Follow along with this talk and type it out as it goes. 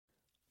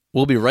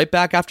We'll be right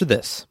back after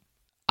this.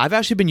 I've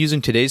actually been using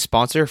today's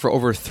sponsor for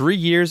over 3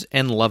 years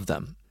and love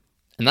them.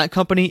 And that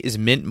company is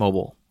Mint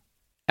Mobile.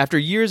 After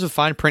years of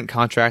fine print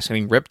contracts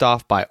getting ripped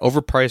off by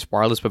overpriced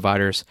wireless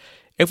providers,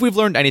 if we've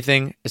learned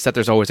anything, it's that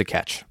there's always a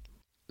catch.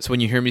 So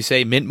when you hear me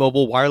say Mint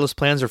Mobile wireless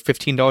plans are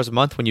 $15 a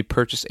month when you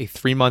purchase a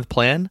 3-month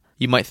plan,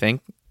 you might think,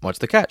 what's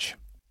the catch?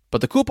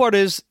 But the cool part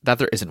is that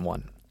there isn't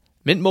one.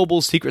 Mint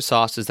Mobile's secret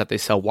sauce is that they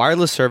sell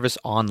wireless service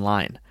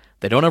online.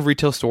 They don't have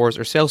retail stores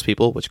or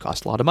salespeople, which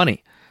cost a lot of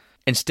money.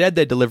 Instead,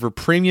 they deliver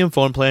premium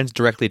phone plans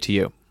directly to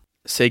you.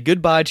 Say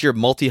goodbye to your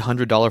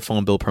multi-$100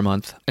 phone bill per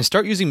month and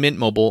start using Mint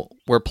Mobile,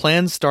 where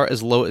plans start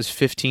as low as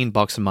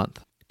 $15 a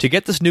month. To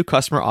get this new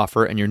customer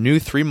offer and your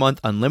new 3-month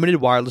unlimited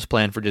wireless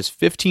plan for just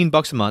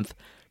 $15 a month,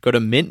 go to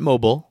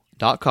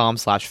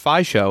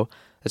mintmobile.com/FiShow.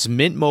 That's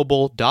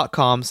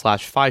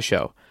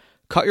mintmobile.com/FiShow.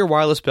 Cut your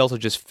wireless bill to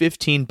just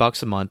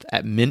 $15 a month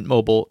at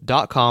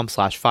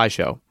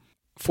mintmobile.com/FiShow.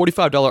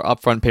 $45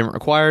 upfront payment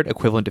required,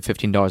 equivalent to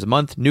 $15 a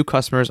month. New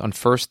customers on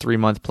first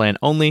 3-month plan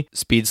only.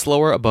 Speed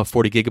slower, above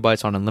 40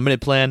 gigabytes on unlimited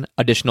plan.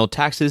 Additional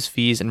taxes,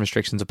 fees, and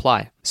restrictions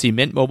apply. See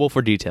Mint Mobile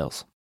for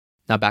details.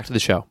 Now back to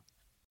the show.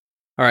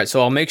 All right,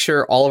 so I'll make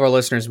sure all of our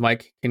listeners,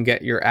 Mike, can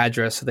get your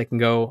address so they can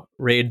go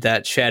raid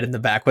that shed in the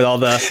back with all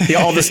the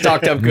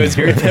stocked up goods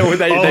here that you're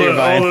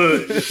buying.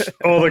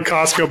 All the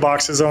Costco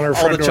boxes on our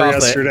front door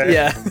yesterday.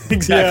 Yeah,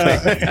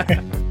 exactly.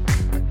 Yeah.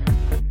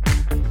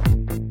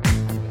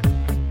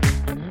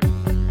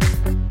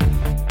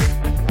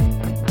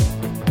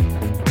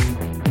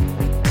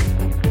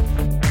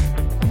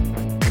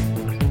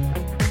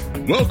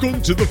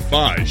 Welcome to the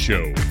Fi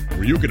Show,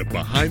 where you'll get a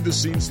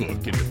behind-the-scenes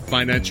look into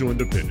financial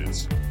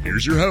independence.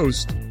 Here's your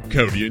host,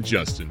 Cody and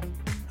Justin.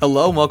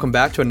 Hello, and welcome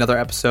back to another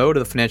episode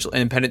of the Financial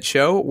Independence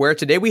Show, where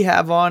today we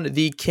have on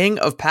the king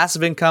of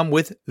passive income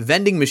with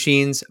vending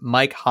machines,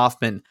 Mike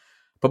Hoffmann.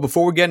 But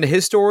before we get into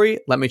his story,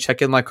 let me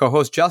check in with my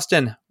co-host,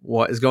 Justin.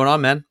 What is going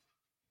on, man?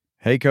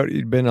 Hey, Cody,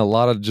 it'd been a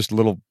lot of just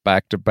little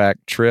back-to-back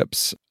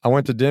trips. I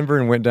went to Denver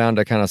and went down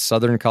to kind of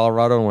southern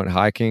Colorado and went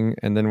hiking.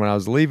 And then when I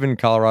was leaving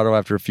Colorado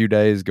after a few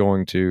days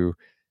going to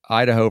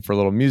Idaho for a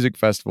little music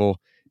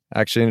festival,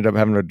 I actually ended up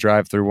having to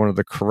drive through one of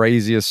the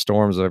craziest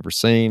storms I've ever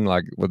seen,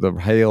 like with the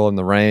hail and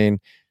the rain.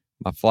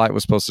 My flight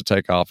was supposed to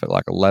take off at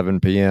like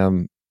 11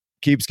 p.m.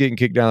 Keeps getting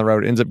kicked down the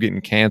road, ends up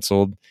getting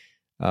canceled.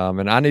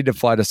 And I need to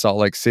fly to Salt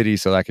Lake City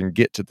so that I can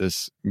get to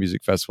this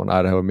music festival in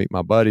Idaho and meet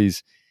my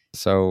buddies.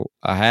 So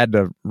I had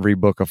to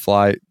rebook a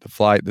flight. The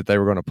flight that they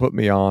were going to put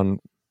me on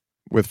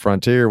with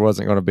Frontier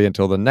wasn't going to be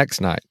until the next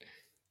night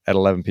at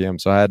 11 p.m.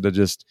 So I had to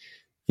just,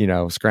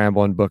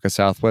 scramble and book a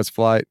Southwest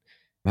flight.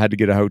 I had to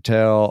get a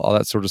hotel, all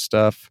that sort of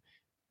stuff.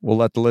 We'll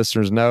let the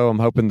listeners know. I'm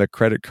hoping the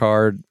credit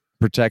card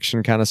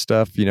protection kind of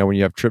stuff, when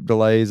you have trip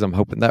delays, I'm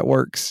hoping that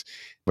works,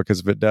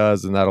 because if it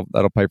does, then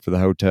that'll pay for the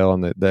hotel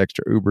and the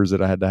extra Ubers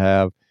that I had to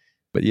have.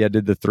 But yeah, I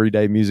did the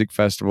 3-day music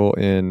festival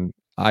in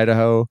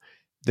Idaho.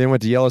 Then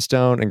went to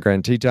Yellowstone and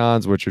Grand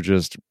Tetons, which are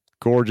just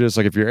gorgeous.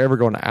 Like if you're ever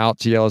going out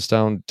to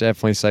Yellowstone,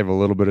 definitely save a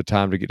little bit of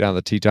time to get down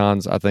the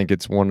Tetons. I think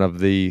it's one of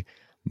the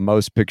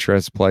most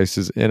picturesque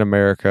places in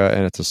America,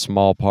 and it's a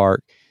small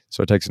park,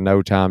 so it takes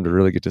no time to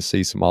really get to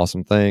see some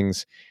awesome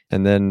things.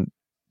 And then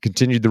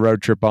continued the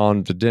road trip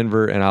on to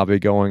Denver, and I'll be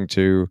going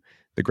to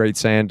the Great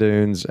Sand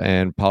Dunes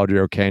and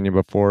Padre Canyon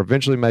before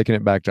eventually making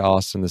it back to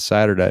Austin this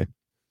Saturday.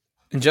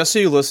 And just so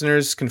you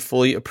listeners can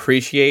fully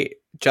appreciate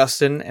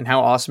Justin and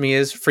how awesome he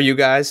is for you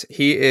guys,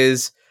 he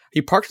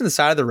parked on the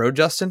side of the road,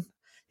 Justin.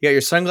 You got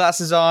your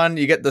sunglasses on,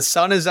 the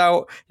sun is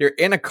out, you're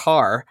in a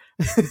car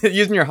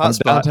using your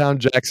hotspot. Downtown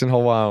Jackson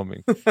Hole,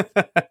 Wyoming.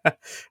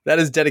 That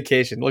is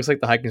dedication. Looks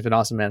like the hiking's been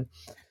awesome, man.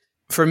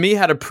 For me,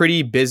 had a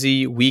pretty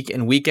busy week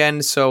and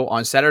weekend. So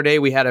on Saturday,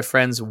 we had a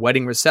friend's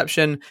wedding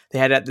reception. They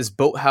had it at this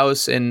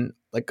boathouse in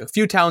like a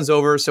few towns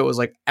over. So it was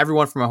like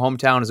everyone from our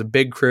hometown. It was a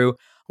big crew.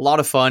 A lot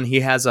of fun. He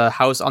has a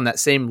house on that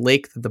same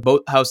lake that the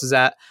boathouse is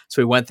at.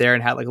 So we went there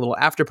and had like a little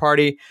after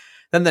party.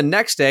 Then the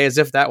next day, as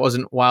if that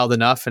wasn't wild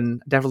enough,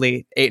 and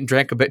definitely ate and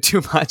drank a bit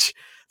too much,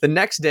 the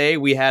next day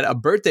we had a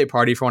birthday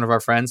party for one of our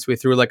friends. We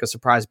threw like a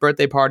surprise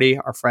birthday party.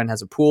 Our friend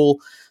has a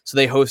pool. So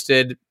they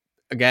hosted,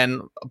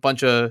 again, a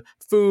bunch of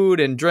food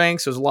and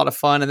drinks. It was a lot of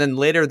fun. And then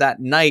later that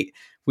night,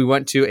 we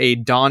went to a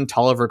Don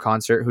Toliver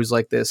concert, who's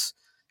like this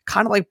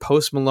kind of like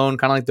Post Malone,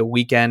 kind of like The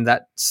Weeknd,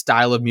 that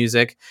style of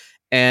music.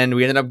 And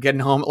we ended up getting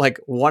home at like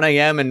 1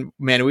 a.m. And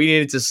man, we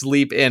needed to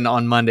sleep in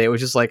on Monday. It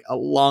was just like a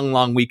long,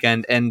 long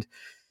weekend. And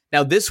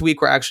now this week,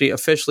 we're actually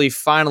officially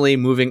finally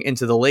moving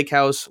into the lake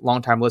house.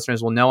 Longtime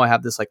listeners will know I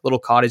have this like little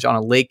cottage on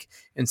a lake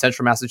in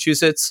central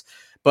Massachusetts,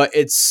 but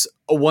it's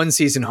a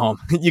 1-season home.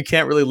 You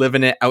can't really live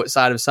in it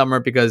outside of summer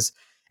because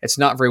it's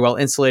not very well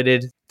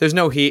insulated. There's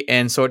no heat,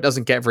 and so it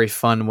doesn't get very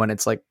fun when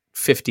it's like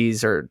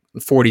 50s or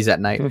 40s at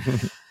night.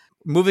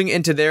 Moving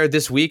into there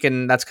this week,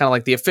 and that's kind of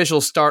like the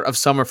official start of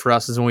summer for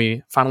us, is when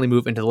we finally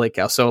move into the lake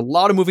house. So a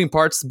lot of moving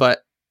parts, but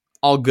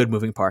all good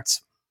moving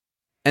parts.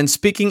 And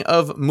speaking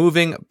of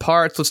moving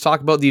parts, let's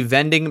talk about the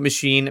vending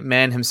machine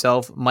man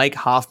himself, Mike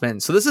Hoffmann.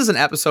 So this is an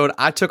episode,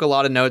 I took a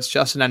lot of notes.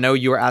 Justin, I know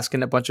you were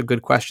asking a bunch of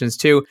good questions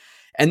too.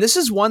 And this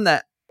is one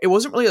that it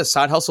wasn't really a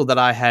side hustle that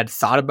I had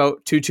thought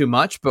about too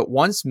much, but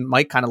once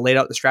Mike kind of laid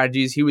out the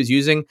strategies he was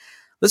using,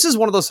 this is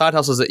one of those side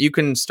hustles that you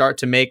can start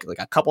to make like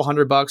a couple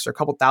 $100 or a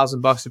couple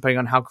 $1,000, depending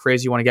on how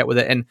crazy you want to get with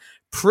it. And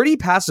pretty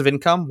passive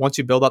income once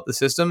you build up the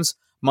systems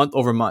month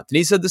over month. And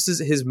he said this is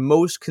his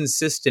most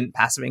consistent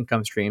passive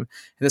income stream.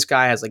 And this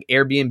guy has like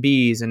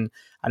Airbnbs, and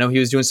I know he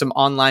was doing some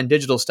online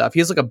digital stuff. He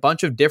has like a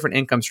bunch of different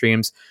income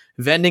streams.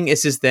 Vending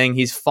is his thing.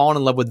 He's fallen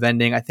in love with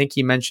vending. I think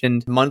he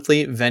mentioned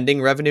monthly vending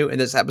revenue in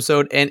this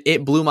episode, and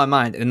it blew my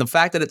mind. And the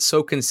fact that it's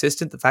so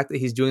consistent, the fact that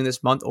he's doing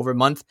this month over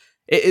month,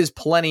 it is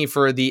plenty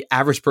for the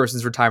average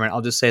person's retirement.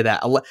 I'll just say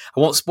that. I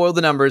won't spoil the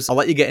numbers. I'll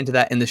let you get into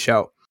that in the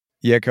show.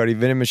 Yeah, Cody,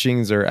 vending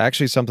machines are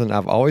actually something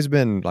I've always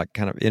been like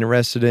kind of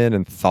interested in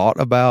and thought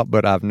about,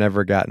 but I've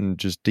never gotten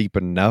just deep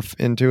enough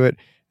into it.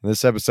 And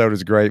this episode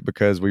is great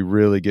because we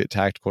really get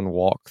tactical and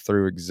walk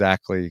through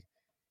exactly,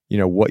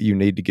 what you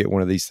need to get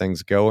one of these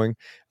things going.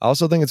 I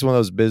also think it's one of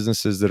those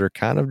businesses that are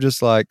kind of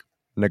just like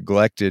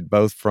neglected,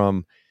 both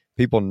from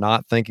people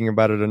not thinking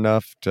about it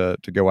enough to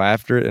go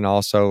after it, and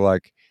also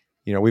like,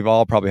 we've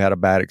all probably had a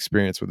bad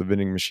experience with the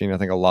vending machine. I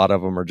think a lot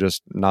of them are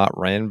just not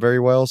ran very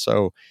well.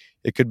 So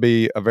it could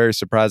be a very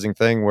surprising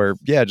thing where,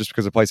 just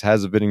because a place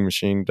has a vending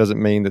machine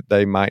doesn't mean that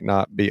they might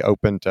not be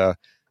open to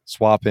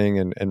swapping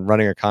and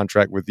running a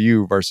contract with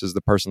you versus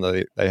the person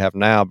that they have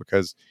now,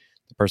 because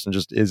the person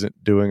just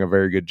isn't doing a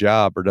very good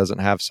job or doesn't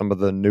have some of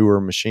the newer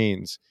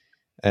machines.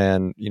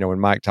 And, when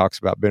Mike talks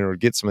about being able to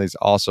get some of these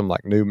awesome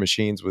like new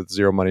machines with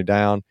zero money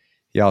down,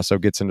 he also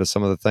gets into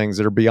some of the things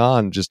that are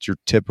beyond just your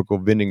typical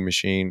vending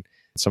machine,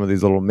 some of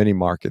these little mini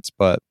markets.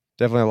 But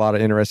definitely a lot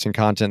of interesting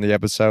content in the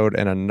episode,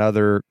 and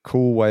another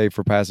cool way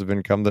for passive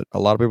income that a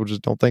lot of people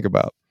just don't think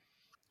about.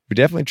 We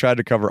definitely tried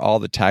to cover all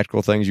the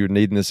tactical things you would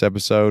need in this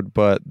episode,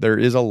 but there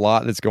is a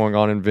lot that's going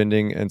on in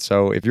vending. And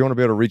so if you want to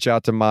be able to reach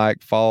out to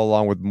Mike, follow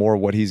along with more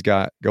of what he's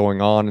got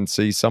going on, and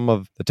see some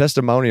of the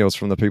testimonials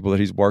from the people that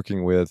he's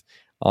working with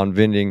on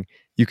vending,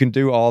 you can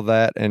do all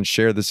that and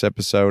share this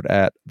episode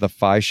at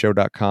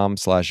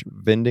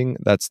thefishow.com/vending.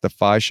 That's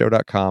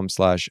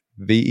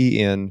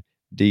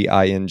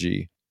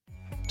thefishow.com/VENDING.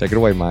 Take it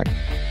away, Mike.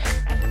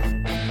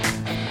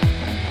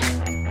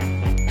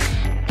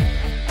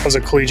 I was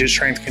a collegiate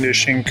strength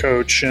conditioning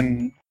coach,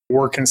 and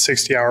working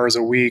 60 hours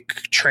a week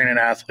training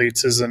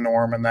athletes is the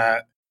norm, and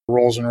that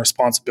roles and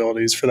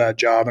responsibilities for that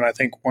job. And I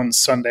think one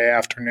Sunday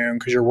afternoon,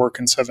 because you're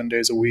working 7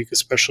 days a week,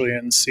 especially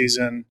in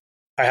season,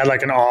 I had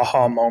like an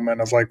aha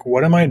moment of like,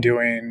 what am I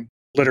doing?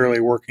 Literally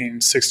working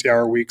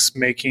 60-hour weeks,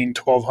 making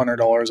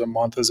 $1,200 a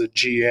month as a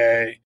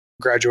GA,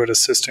 graduate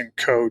assistant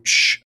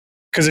coach.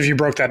 Because if you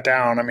broke that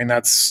down, I mean,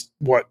 that's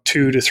what,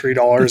 $2 to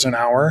 $3 an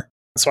hour.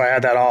 So I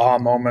had that aha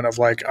moment of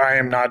like, I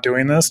am not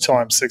doing this till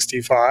I'm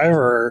 65,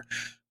 or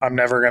I'm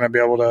never going to be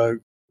able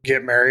to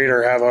get married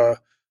or have a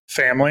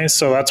family.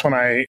 So that's when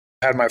I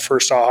had my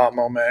first aha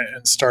moment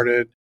and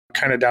started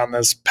kind of down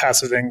this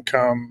passive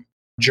income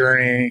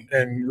journey,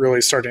 and really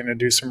starting to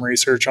do some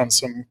research on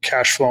some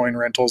cash flowing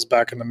rentals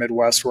back in the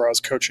Midwest where I was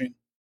coaching.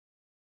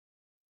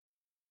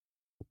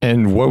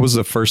 And what was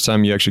the first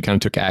time you actually kind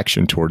of took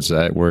action towards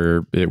that,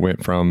 where it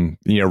went from,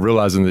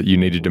 realizing that you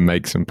needed to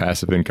make some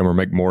passive income or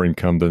make more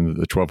income than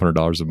the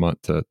 $1,200 a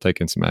month to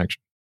taking some action?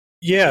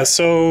 Yeah,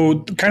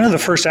 so kind of the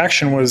first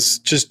action was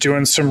just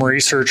doing some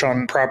research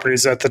on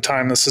properties at the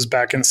time. This is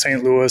back in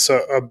St. Louis,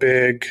 a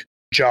big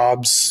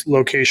jobs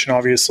location,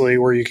 obviously,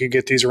 where you could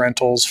get these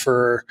rentals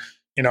for,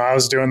 I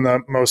was doing the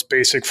most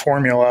basic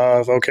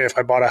formula of, okay, if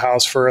I bought a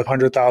house for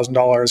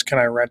 $100,000, can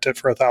I rent it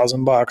for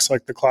 $1,000?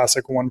 Like the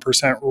classic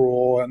 1%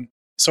 rule. And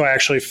so I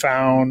actually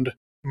found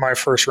my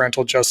first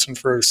rental, Justin,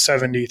 for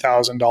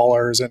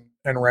 $70,000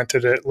 and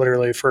rented it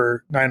literally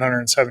for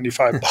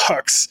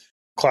 $975.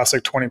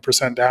 Classic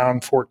 20%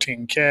 down,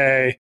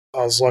 $14K. I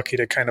was lucky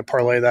to kind of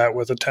parlay that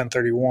with a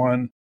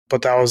 1031.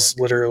 But that was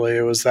literally,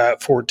 it was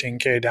that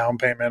 $14K down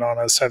payment on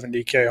a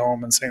 $70K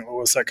home in St.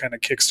 Louis that kind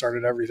of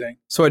kickstarted everything.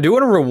 So I do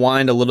want to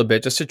rewind a little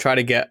bit just to try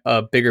to get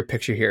a bigger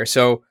picture here.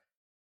 So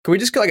can we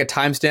just get like a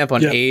timestamp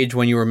on age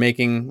when you were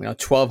making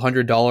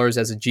 $1,200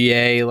 as a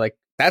GA? Like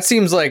that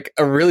seems like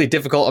a really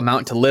difficult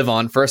amount to live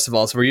on, first of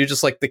all. So were you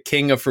just like the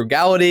king of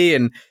frugality?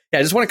 And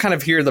I just want to kind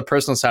of hear the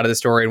personal side of the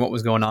story and what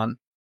was going on.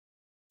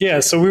 Yeah,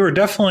 so we were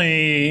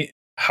definitely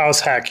house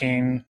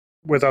hacking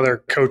with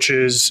other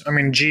coaches. I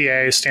mean,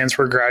 GA stands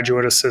for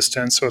graduate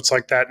assistant. So it's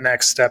like that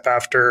next step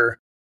after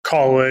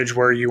college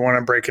where you want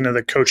to break into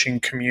the coaching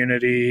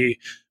community,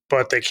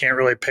 but they can't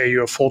really pay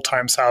you a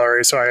full-time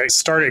salary. So I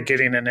started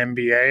getting an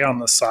MBA on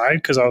the side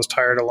because I was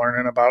tired of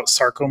learning about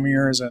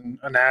sarcomeres and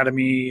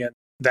anatomy and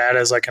that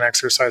as like an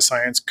exercise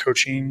science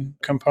coaching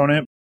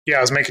component. Yeah,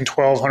 I was making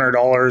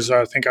 $1,200.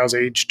 I think I was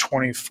age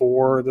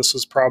 24. This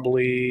was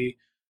probably,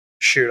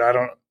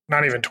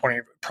 not even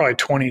 20, probably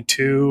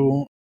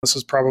 22. This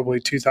was probably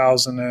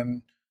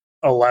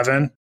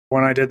 2011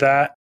 when I did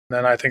that. And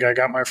then I think I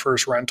got my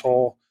first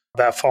rental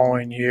that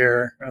following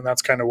year. And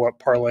that's kind of what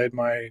parlayed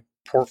my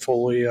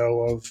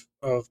portfolio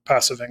of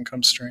passive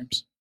income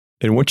streams.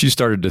 And once you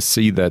started to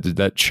see that, did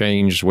that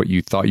change what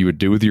you thought you would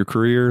do with your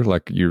career?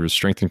 Like you're a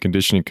strength and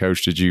conditioning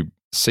coach, did you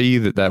see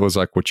that that was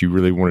like what you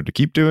really wanted to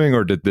keep doing?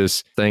 Or did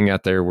this thing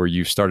out there where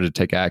you started to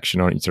take action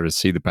on it, you started to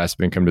see the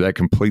passive income, did that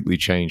completely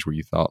change where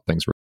you thought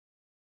things were?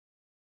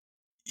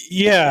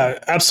 Yeah,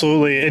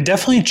 absolutely. It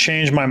definitely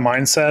changed my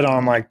mindset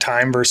on like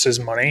time versus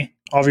money,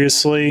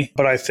 obviously.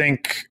 But I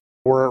think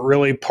where it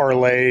really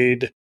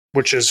parlayed,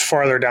 which is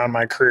farther down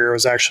my career,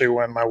 was actually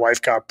when my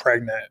wife got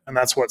pregnant. And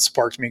that's what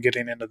sparked me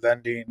getting into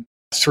vending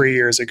 3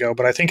 years ago.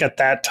 But I think at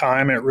that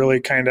time, it really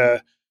kind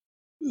of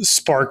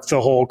sparked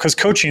the whole, because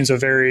coaching is a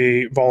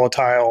very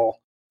volatile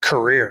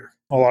career.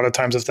 A lot of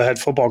times, if the head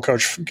football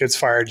coach gets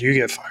fired, you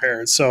get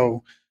fired.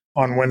 So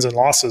on wins and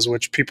losses,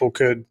 which people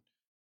could,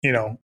 you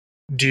know,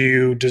 do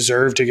you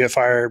deserve to get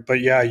fired?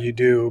 But yeah, you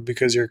do,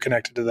 because you're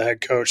connected to the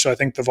head coach. So I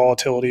think the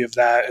volatility of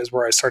that is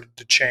where I started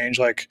to change.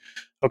 Like,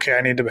 okay,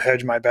 I need to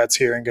hedge my bets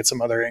here and get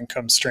some other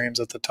income streams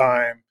at the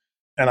time.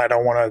 And I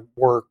don't want to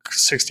work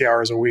 60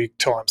 hours a week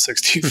till I'm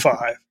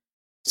 65.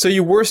 So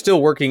you were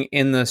still working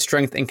in the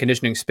strength and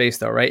conditioning space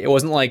though, right? It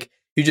wasn't like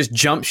you just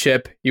jumped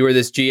ship. You were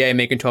this GA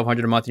making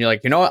 $1,200 a month and you're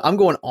like, you know what? I'm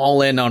going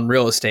all in on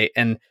real estate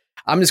and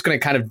I'm just going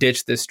to kind of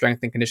ditch this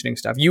strength and conditioning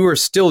stuff. You were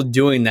still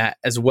doing that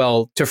as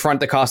well to front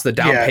the cost of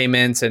the down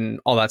payments and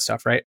all that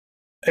stuff, right?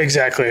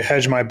 Exactly.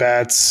 Hedge my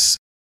bets.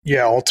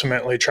 Yeah,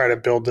 ultimately try to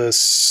build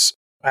this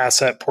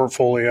asset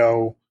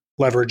portfolio,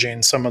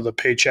 leveraging some of the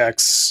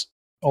paychecks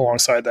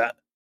alongside that.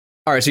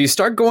 All right. So you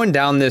start going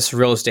down this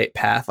real estate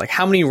path. Like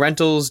how many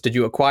rentals did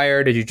you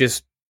acquire? Did you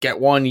just get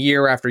one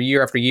year after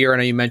year after year? I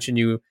know you mentioned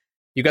you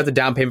got the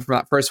down payment from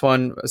that first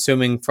one,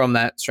 assuming from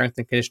that strength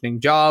and conditioning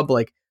job.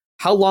 Like,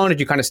 how long did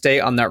you kind of stay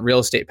on that real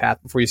estate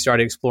path before you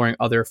started exploring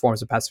other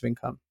forms of passive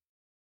income?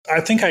 I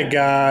think I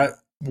got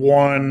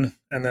one,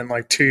 and then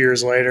like 2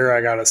 years later, I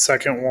got a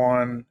second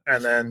one.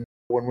 And then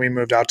when we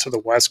moved out to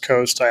the West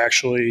Coast, I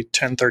actually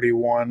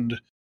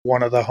 1031'd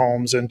one of the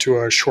homes into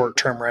a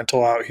short-term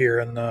rental out here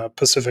in the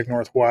Pacific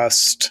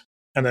Northwest,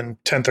 and then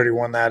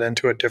 1031 that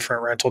into a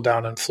different rental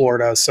down in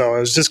Florida. So it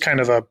was just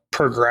kind of a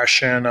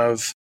progression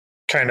of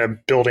kind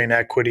of building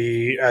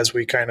equity as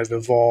we kind of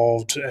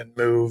evolved and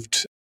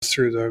moved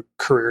through the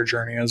career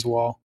journey as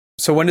well.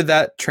 So when did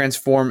that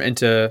transform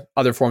into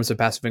other forms of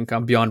passive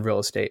income beyond real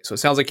estate? So it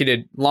sounds like you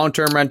did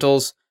long-term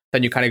rentals,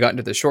 then you kind of got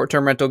into the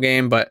short-term rental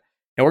game, but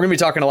we're going to be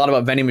talking a lot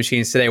about vending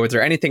machines today. Was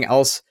there anything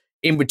else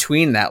in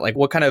between that? Like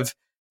what kind of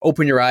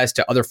opened your eyes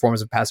to other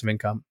forms of passive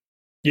income?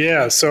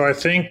 Yeah, so I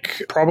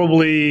think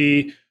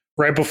probably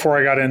right before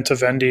I got into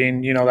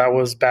vending, that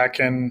was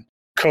back in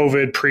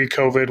COVID,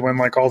 pre-COVID, when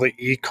like all the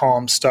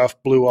e-com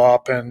stuff blew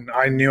up, and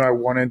I knew I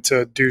wanted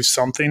to do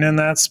something in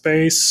that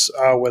space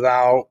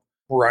without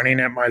running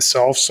it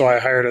myself. So I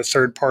hired a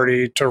third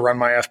party to run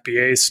my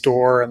FBA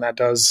store, and that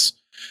does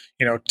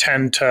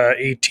 10 to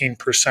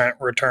 18%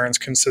 returns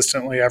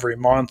consistently every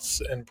month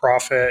in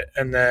profit.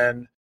 And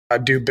then I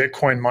do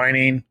Bitcoin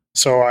mining.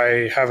 So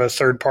I have a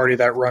third party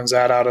that runs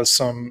that out of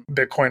some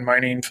Bitcoin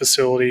mining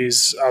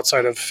facilities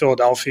outside of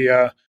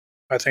Philadelphia.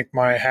 I think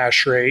my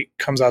hash rate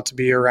comes out to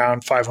be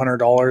around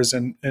 $500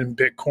 in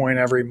Bitcoin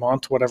every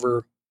month,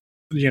 whatever,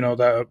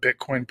 the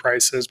Bitcoin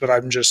price is. But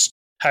I'm just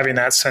having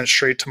that sent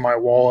straight to my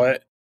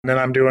wallet. And then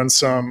I'm doing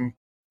some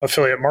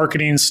affiliate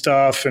marketing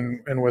stuff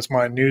and with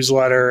my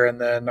newsletter. And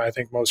then I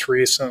think most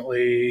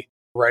recently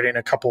writing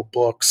a couple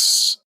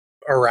books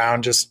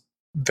around just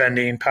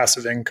vending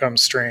passive income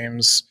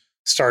streams,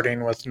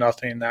 starting with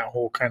nothing, that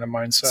whole kind of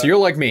mindset. So you're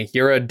like me.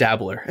 You're a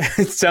dabbler.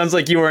 It sounds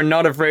like you are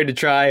not afraid to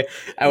try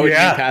out new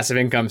passive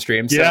income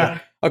streams. So,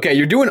 okay,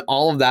 you're doing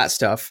all of that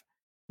stuff.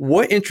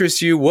 What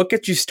interests you? What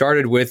gets you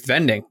started with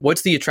vending?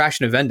 What's the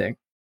attraction of vending?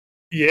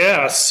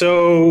 Yeah,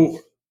 so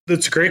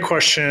that's a great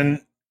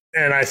question.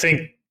 And I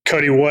think,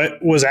 Cody,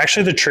 what was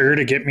actually the trigger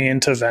to get me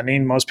into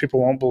vending, most people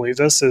won't believe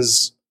this,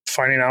 is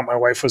finding out my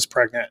wife was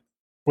pregnant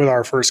with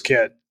our first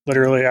kid.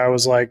 Literally, I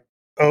was like,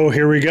 oh,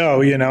 here we go.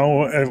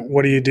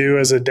 What do you do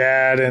as a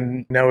dad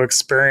and no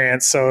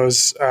experience? So it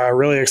was a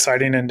really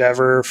exciting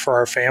endeavor for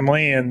our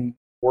family. And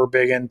we're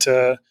big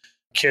into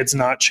kids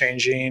not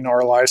changing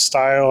our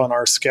lifestyle and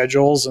our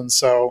schedules. And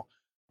so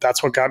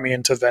that's what got me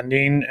into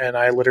vending. And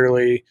I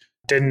literally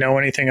didn't know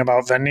anything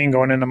about vending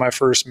going into my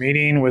first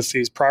meeting with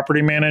these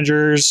property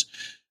managers,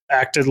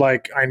 acted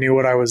like I knew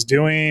what I was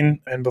doing.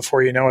 And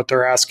before you know it,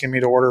 they're asking me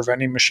to order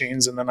vending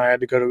machines. And then I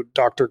had to go to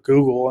Dr.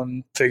 Google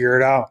and figure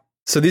it out.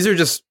 So these are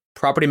just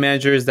property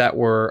managers that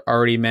were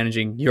already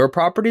managing your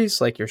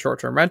properties, like your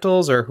short-term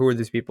rentals, or who are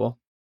these people?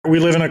 We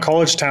live in a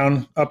college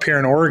town up here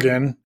in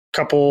Oregon, a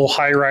couple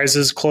high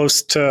rises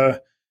close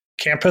to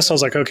campus. I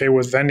was like, okay,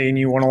 with vending,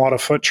 you want a lot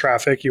of foot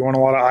traffic, you want a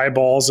lot of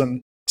eyeballs,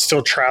 and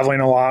still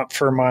traveling a lot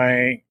for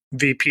my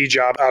VP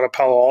job out of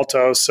Palo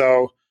Alto.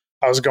 So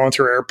I was going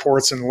through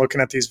airports and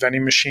looking at these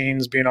vending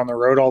machines, being on the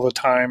road all the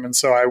time. And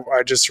so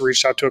I just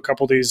reached out to a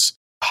couple of these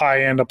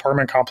high-end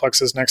apartment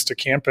complexes next to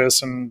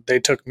campus, and they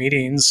took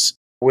meetings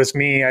with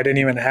me. I didn't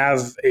even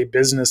have a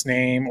business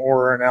name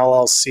or an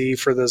LLC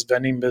for this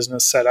vending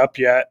business set up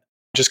yet.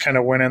 Just kind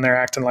of went in there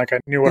acting like I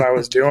knew what I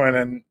was doing.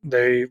 And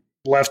they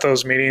left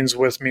those meetings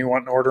with me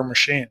wanting to order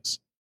machines.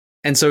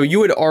 And so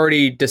you had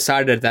already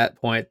decided at that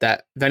point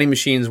that vending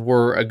machines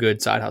were a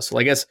good side hustle.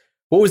 I guess,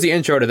 what was the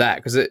intro to that?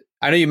 Because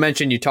I know you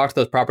mentioned you talked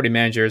to those property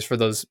managers for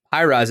those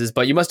high rises,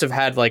 but you must have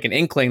had like an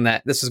inkling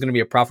that this was going to be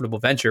a profitable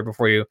venture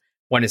before you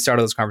went and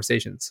started those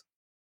conversations.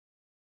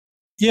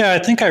 Yeah, I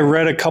think I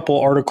read a couple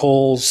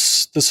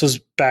articles. This was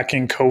back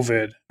in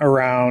COVID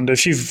around,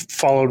 if you've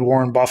followed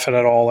Warren Buffett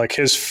at all, like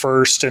his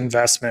first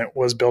investment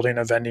was building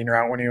a vending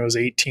route when he was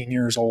 18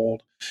 years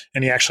old.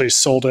 And he actually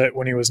sold it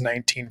when he was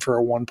 19 for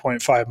a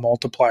 1.5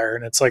 multiplier.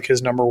 And it's like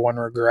his number one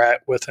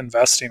regret with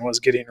investing was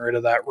getting rid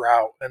of that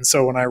route. And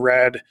so when I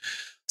read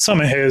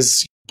some of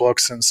his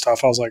books and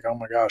stuff, I was like, oh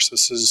my gosh,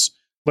 this is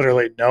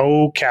literally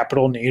no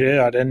capital needed.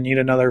 I didn't need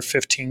another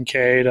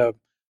 15K to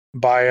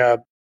buy a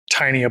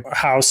tiny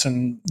house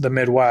in the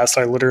Midwest.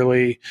 I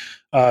literally,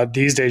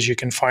 these days you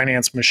can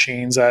finance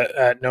machines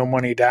at no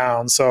money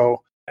down.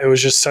 So it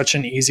was just such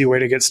an easy way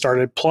to get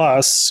started.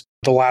 Plus,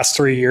 the last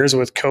 3 years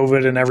with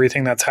COVID and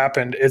everything that's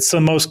happened, it's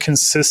the most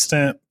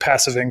consistent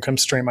passive income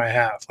stream I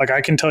have. Like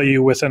I can tell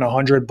you within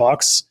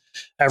 $100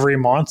 every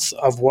month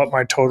of what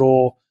my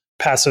total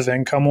passive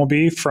income will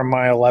be from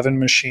my 11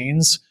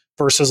 machines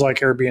versus like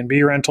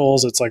Airbnb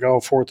rentals. It's like,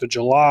 4th of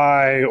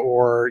July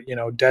or,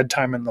 dead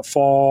time in the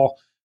fall.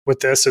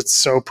 With this, it's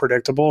so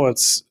predictable.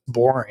 It's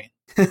boring.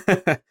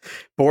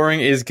 Boring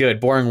is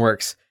good. Boring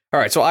works. All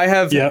right. So I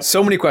have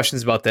so many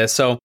questions about this.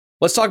 So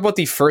let's talk about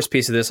the first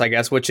piece of this, I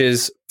guess, which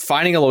is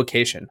finding a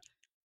location.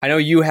 I know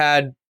you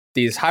had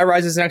these high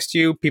rises next to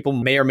you. People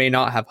may or may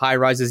not have high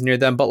rises near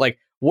them, but like,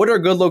 what are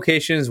good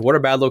locations? What are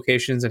bad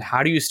locations? And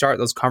how do you start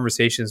those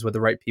conversations with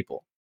the right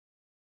people?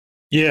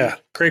 Yeah,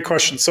 great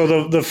question.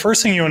 So the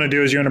first thing you want to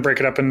do is you want to break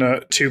it up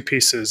into two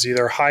pieces,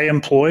 either high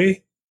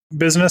employee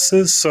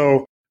businesses.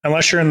 So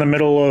unless you're in the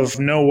middle of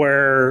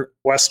nowhere,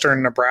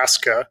 Western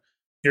Nebraska,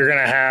 you're going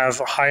to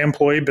have high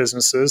employee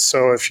businesses.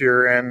 So if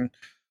you're in,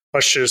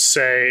 let's just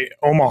say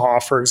Omaha,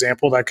 for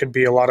example, that could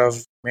be a lot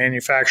of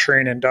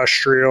manufacturing,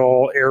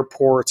 industrial,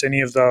 airports, any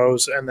of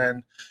those, and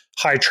then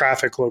high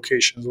traffic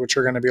locations, which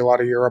are going to be a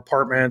lot of your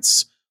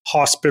apartments,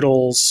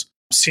 hospitals,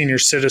 senior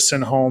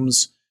citizen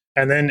homes.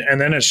 And then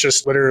it's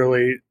just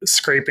literally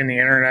scraping the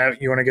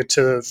internet. You want to get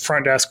to the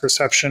front desk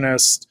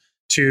receptionist,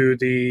 to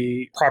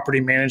the property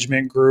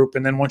management group.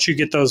 And then once you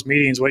get those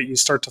meetings, what you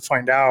start to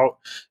find out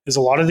is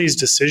a lot of these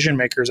decision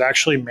makers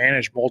actually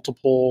manage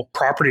multiple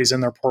properties in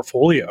their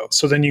portfolio.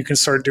 So then you can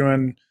start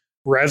doing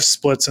rev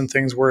splits and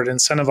things where it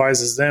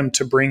incentivizes them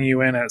to bring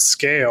you in at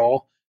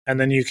scale. And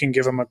then you can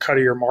give them a cut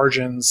of your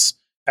margins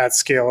at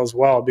scale as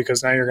well,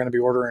 because now you're going to be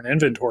ordering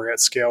inventory at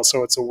scale.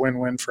 So it's a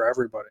win-win for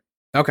everybody.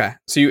 Okay.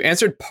 So you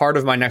answered part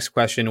of my next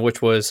question,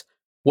 which was,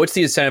 what's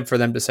the incentive for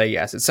them to say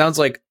yes? It sounds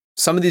like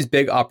some of these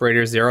big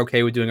operators, they're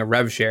okay with doing a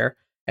rev share,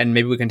 and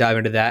maybe we can dive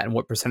into that and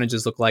what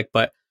percentages look like.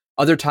 But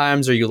other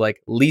times, are you like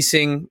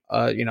leasing,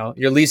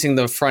 you're leasing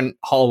the front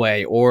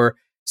hallway, or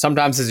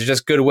sometimes it's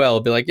just goodwill.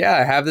 Be like, yeah,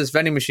 I have this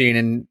vending machine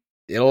and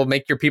it'll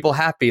make your people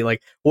happy.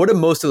 Like, what do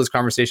most of those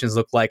conversations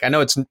look like? I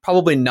know it's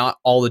probably not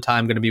all the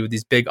time going to be with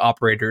these big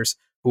operators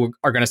who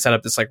are going to set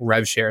up this like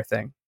rev share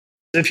thing.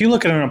 If you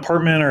look at an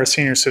apartment or a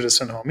senior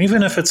citizen home,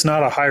 even if it's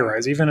not a high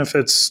rise, even if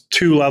it's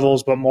 2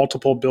 levels but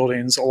multiple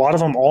buildings, a lot of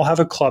them all have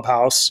a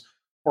clubhouse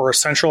or a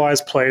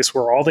centralized place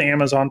where all the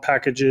Amazon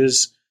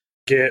packages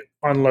get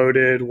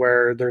unloaded,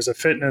 where there's a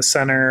fitness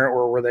center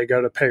or where they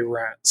go to pay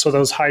rent. So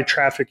those high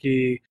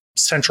traffic-y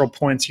central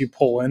points you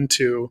pull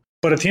into.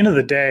 But at the end of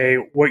the day,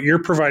 what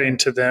you're providing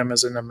to them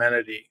is an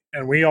amenity.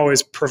 And we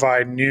always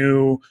provide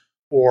new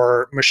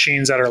or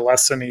machines that are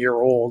less than a year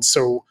old.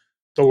 So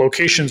the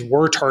locations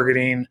we're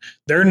targeting,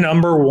 their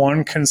number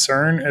one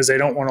concern is they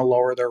don't want to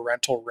lower their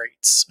rental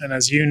rates. And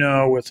as you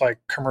know, with like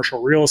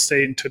commercial real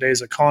estate in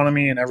today's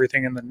economy and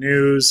everything in the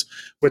news,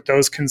 with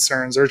those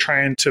concerns, they're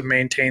trying to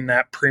maintain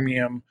that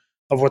premium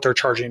of what they're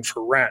charging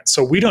for rent.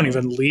 So we don't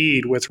even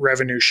lead with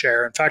revenue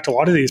share. In fact, a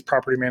lot of these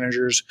property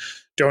managers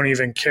don't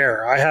even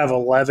care. I have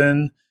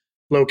 11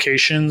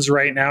 locations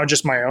right now,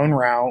 just my own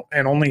route,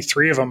 and only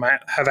 3 of them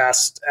have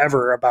asked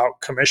ever about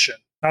commission.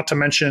 Not to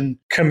mention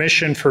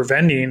commission for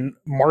vending,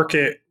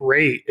 market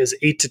rate is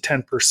 8 to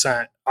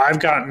 10%. I've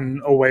gotten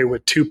away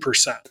with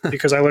 2%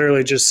 because I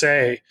literally just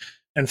say,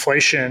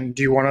 inflation,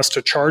 do you want us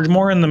to charge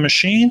more in the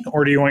machine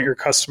or do you want your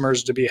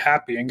customers to be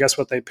happy? And guess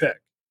what they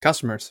pick?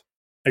 Customers.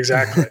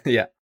 Exactly.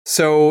 Yeah.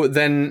 So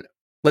then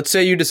let's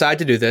say you decide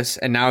to do this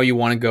and now you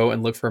want to go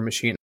and look for a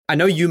machine. I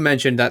know you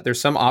mentioned that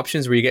there's some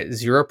options where you get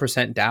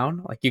 0%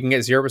 down. Like you can get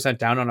 0%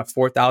 down on a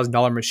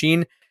 $4,000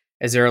 machine.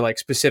 Is there like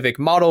specific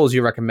models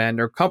you recommend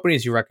or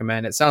companies you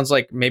recommend? It sounds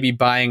like maybe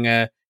buying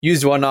a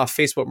used one off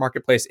Facebook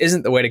Marketplace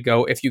isn't the way to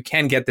go if you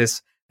can get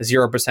this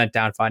 0%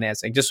 down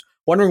financing. Just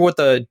wondering what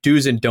the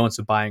do's and don'ts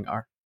of buying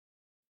are.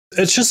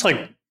 It's just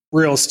like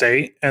real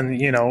estate. And,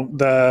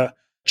 the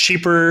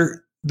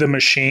cheaper the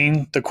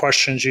machine, the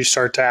questions you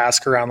start to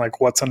ask around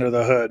like what's under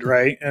the hood,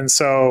 right? And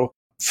so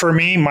for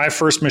me, my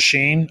first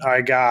machine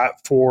I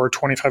got for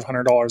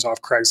 $2,500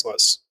 off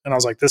Craigslist. And I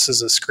was like, this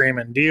is a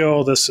screaming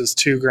deal. This is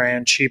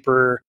 $2,000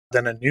 cheaper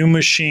then a new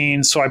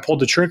machine. So I pulled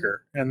the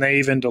trigger and they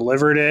even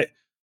delivered it.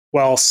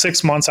 Well,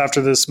 6 months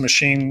after this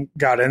machine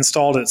got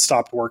installed, it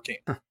stopped working.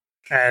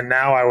 And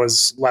now I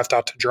was left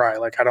out to dry.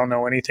 Like, I don't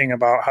know anything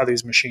about how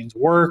these machines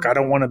work. I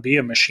don't want to be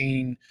a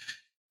machine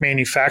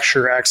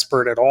manufacturer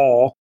expert at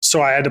all.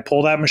 So I had to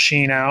pull that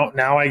machine out.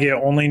 Now I get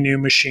only new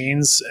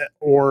machines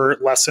or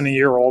less than a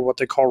year old, what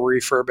they call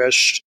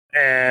refurbished.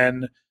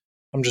 And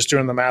I'm just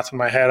doing the math in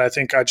my head. I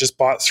think I just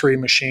bought 3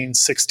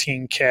 machines,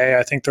 $16K.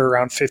 I think they're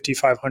around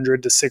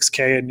 $5,500 to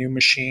 $6K a new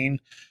machine.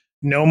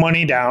 No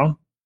money down.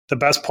 The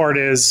best part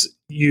is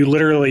you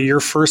literally, your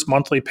first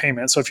monthly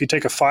payment. So if you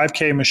take a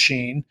 $5K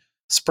machine,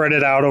 spread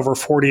it out over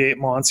 48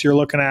 months, you're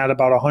looking at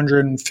about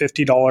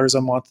 $150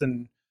 a month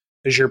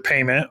is your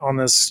payment on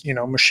this,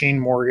 machine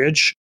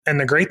mortgage. And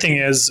the great thing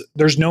is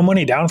there's no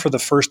money down for the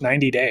first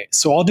 90 days.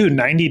 So I'll do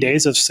 90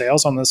 days of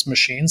sales on this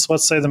machine. So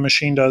let's say the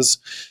machine does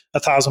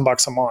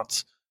 $1,000 a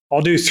month.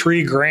 I'll do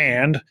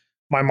 $3,000.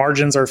 My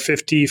margins are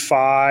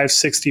 55,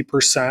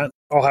 60%.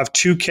 I'll have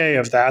 2K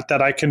of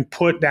that I can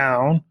put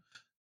down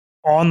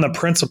on the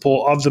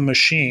principal of the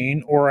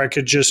machine, or I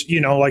could just,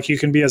 like you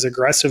can be as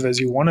aggressive as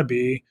you want to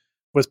be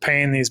with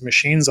paying these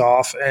machines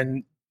off,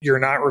 and you're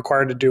not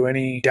required to do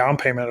any down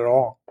payment at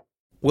all.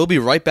 We'll be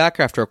right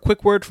back after a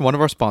quick word from one of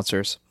our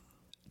sponsors.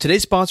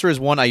 Today's sponsor is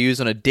one I use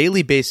on a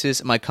daily basis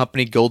at my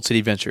company, Gold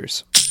City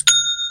Ventures.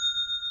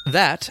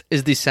 That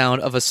is the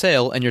sound of a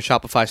sale in your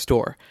Shopify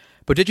store.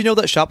 But did you know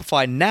that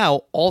Shopify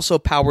now also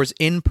powers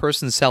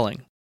in-person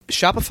selling?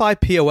 Shopify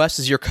POS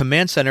is your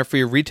command center for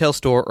your retail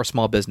store or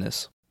small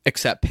business.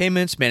 Accept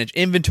payments, manage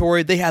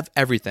inventory, they have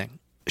everything.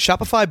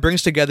 Shopify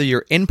brings together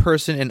your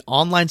in-person and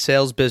online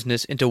sales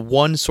business into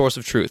one source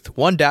of truth,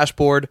 one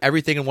dashboard,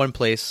 everything in one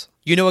place.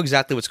 You know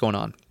exactly what's going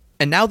on.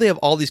 And now they have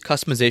all these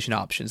customization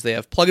options. They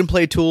have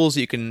plug-and-play tools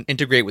that you can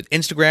integrate with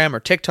Instagram or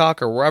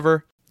TikTok or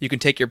wherever. You can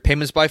take your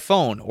payments by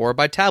phone or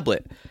by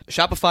tablet.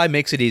 Shopify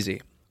makes it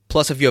easy.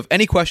 Plus, if you have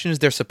any questions,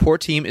 their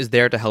support team is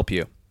there to help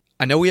you.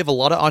 I know we have a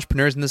lot of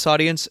entrepreneurs in this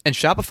audience, and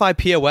Shopify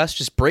POS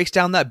just breaks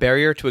down that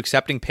barrier to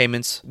accepting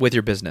payments with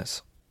your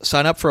business.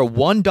 Sign up for a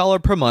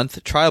 $1 per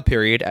month trial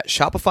period at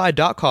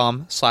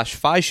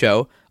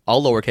shopify.com/FIShow,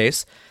 all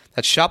lowercase.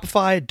 That's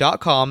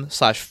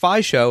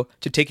shopify.com/FIShow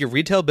to take your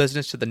retail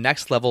business to the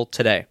next level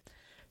today.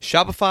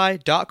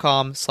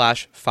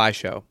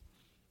 Shopify.com/FIShow.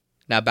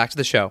 Now back to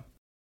the show.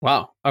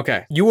 Wow.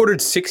 Okay. You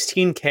ordered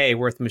 $16K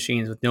worth of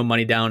machines with no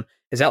money down.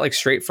 Is that like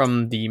straight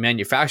from the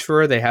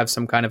manufacturer? They have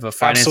some kind of a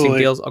financing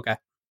deals? Okay.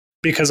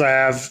 Because I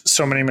have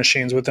so many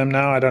machines with them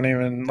now, I don't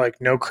even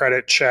no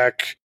credit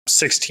check,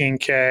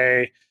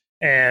 $16K.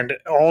 And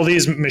all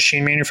these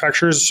machine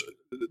manufacturers,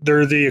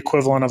 they're the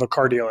equivalent of a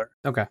car dealer.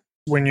 Okay.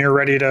 When you're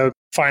ready to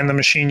find the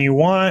machine you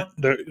want,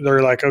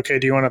 they're like, okay,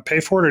 do you want to pay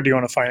for it or do you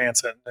want to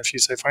finance it? And if you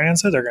say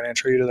finance it, they're going to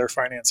enter you to their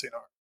financing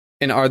arm.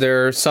 And are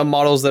there some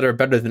models that are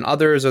better than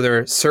others? Are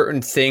there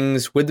certain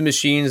things with the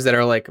machines that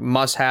are like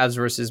must-haves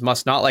versus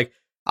must-not? Like,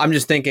 I'm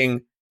just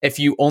thinking, if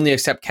you only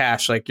accept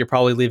cash, like you're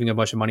probably leaving a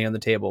bunch of money on the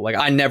table. Like,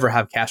 I never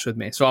have cash with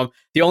me. So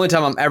the only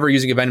time I'm ever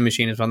using a vending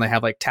machine is when they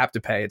have like tap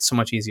to pay. It's so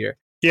much easier.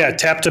 Yeah,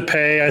 tap to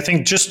pay. I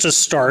think just to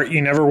start,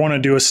 you never want to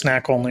do a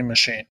snack only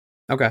machine.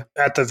 Okay.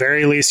 At the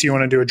very least, you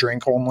want to do a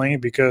drink only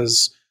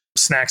because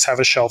snacks have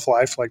a shelf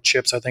life. Like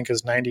chips, I think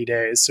is 90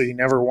 days. So you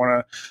never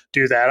want to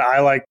do that.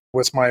 I like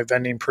with my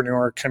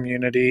vendingpreneur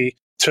community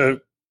to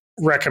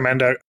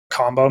recommend a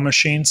combo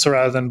machine. So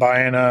rather than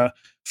buying a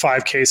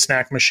 5K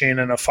snack machine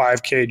and a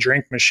 5K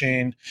drink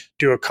machine,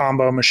 do a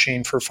combo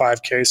machine for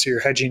 5K. So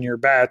you're hedging your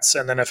bets.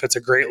 And then if it's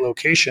a great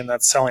location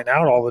that's selling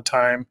out all the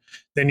time,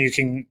 then you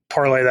can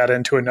parlay that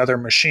into another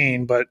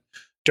machine, but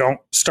don't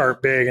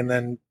start big and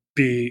then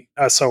be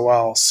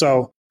SOL.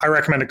 So I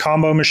recommend a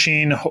combo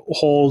machine,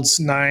 holds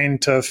 9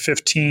 to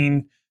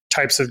 15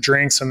 types of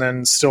drinks and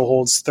then still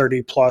holds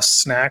 30 plus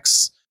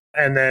snacks.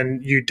 And then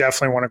you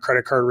definitely want a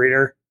credit card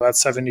reader.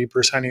 That's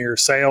 70% of your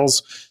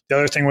sales. The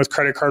other thing with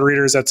credit card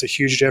readers that's a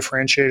huge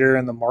differentiator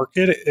in the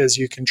market is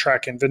you can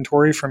track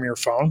inventory from your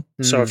phone.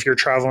 So if you're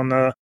traveling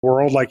the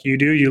world like you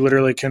do, you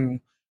literally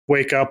can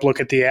wake up, look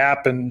at the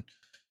app and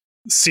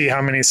see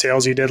how many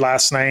sales you did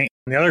last night.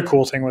 And the other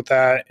cool thing with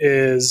that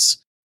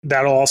is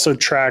that'll also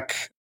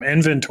track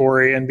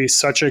inventory and be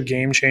such a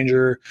game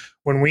changer.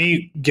 When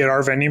we get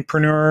our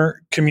vendingpreneur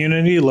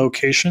community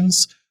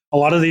locations, a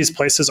lot of these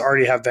places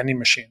already have vending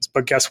machines.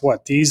 But guess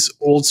what? These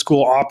old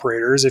school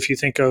operators, if you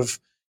think of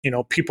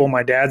people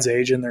my dad's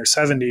age in their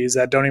 70s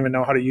that don't even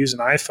know how to use an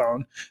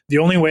iPhone, the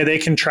only way they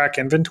can track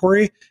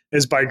inventory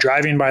is by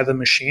driving by the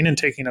machine and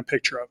taking a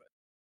picture of it.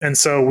 And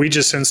so we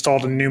just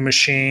installed a new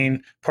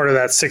machine. Part of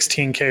that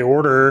 $16K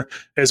order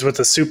is with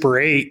the Super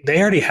 8. They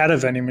already had a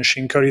vending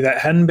machine, Cody, that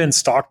hadn't been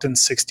stocked in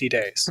 60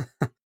 days.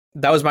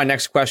 That was my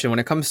next question. When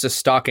it comes to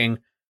stocking,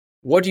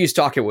 what do you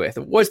stock it with?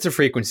 What's the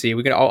frequency?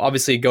 We can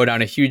obviously go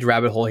down a huge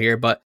rabbit hole here,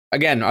 but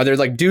again, are there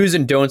like do's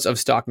and don'ts of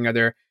stocking? Are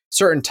there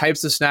certain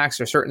types of snacks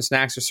or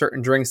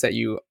certain drinks that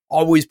you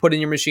always put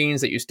in your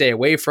machines that you stay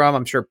away from?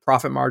 I'm sure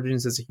profit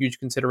margins is a huge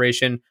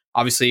consideration.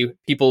 Obviously,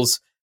 people's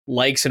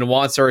likes and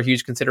wants are a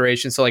huge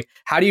consideration. So like,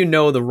 how do you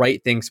know the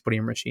right things to put in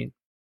your machine?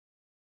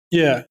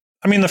 Yeah.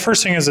 I mean, the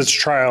first thing is it's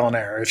trial and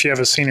error. If you have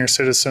a senior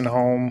citizen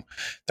home,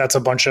 that's a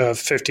bunch of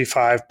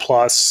 55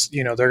 plus,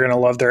 they're going to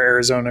love their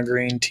Arizona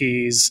green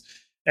teas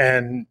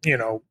and,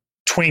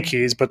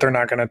 Twinkies, but they're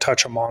not going to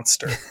touch a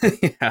Monster.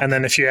 Yeah. And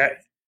then if you have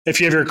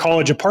your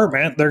college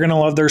apartment, they're going to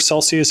love their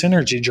Celsius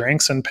energy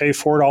drinks and pay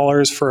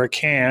 $4 for a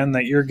can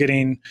that you're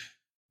getting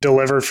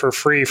delivered for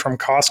free from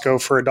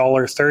Costco for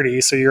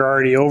 $1.30. So you're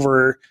already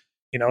over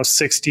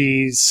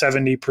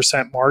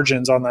 60-70%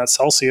 margins on that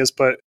Celsius.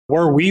 But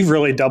where we've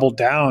really doubled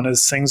down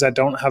is things that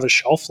don't have a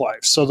shelf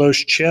life. So those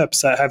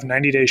chips that have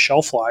 90-day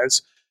shelf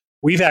lives,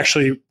 we've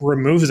actually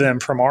removed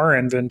them from our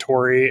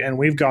inventory, and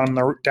we've gone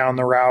down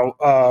the route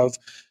of,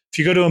 if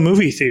you go to a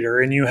movie theater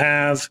and you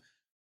have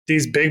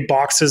these big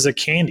boxes of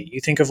candy, you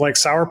think of like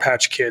Sour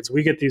Patch Kids.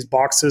 We get these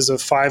boxes of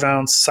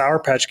 5-ounce Sour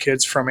Patch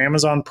Kids from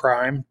Amazon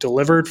Prime,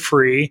 delivered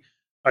free,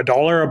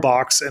 $1 a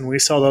box, and we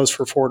sell those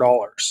for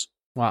 $4.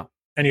 Wow.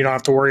 And you don't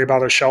have to worry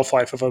about a shelf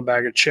life of a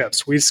bag of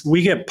chips.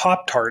 We get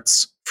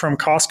Pop-Tarts from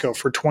Costco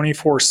for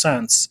 24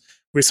 cents.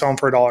 We sell them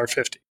for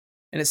 $1.50.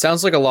 And it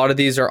sounds like a lot of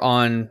these are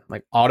on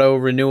like auto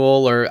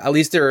renewal, or at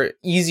least they're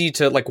easy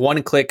to like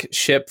one-click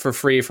ship for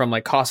free from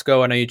like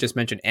Costco. I know you just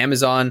mentioned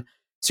Amazon.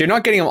 So you're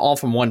not getting them all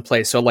from one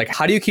place. So like,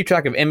 how do you keep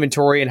track of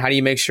inventory, and how do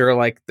you make sure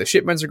like the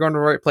shipments are going to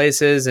the right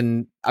places?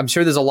 And I'm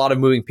sure there's a lot of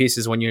moving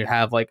pieces when you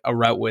have like a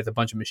route with a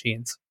bunch of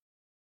machines.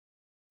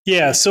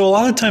 Yeah. So a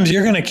lot of times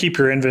you're going to keep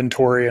your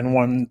inventory in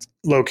one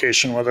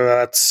location, whether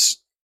that's,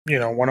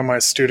 one of my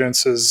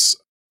students is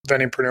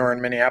vendingpreneur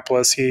in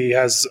Minneapolis. He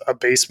has a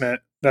basement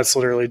that's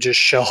literally just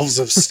shelves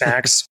of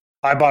snacks.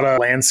 I bought a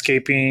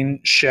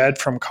landscaping shed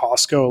from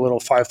Costco, a little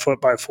 5-foot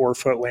by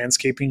 4-foot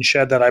landscaping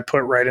shed that I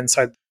put right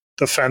inside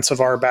the fence of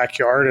our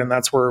backyard. And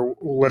that's where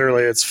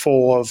literally it's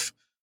full of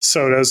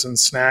sodas and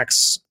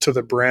snacks to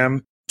the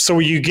brim. So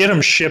you get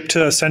them shipped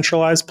to a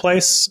centralized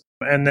place.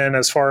 And then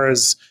as far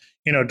as,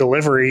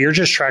 delivery, you're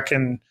just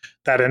tracking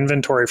that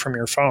inventory from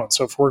your phone.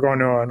 So if we're going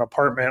to an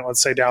apartment,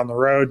 let's say down the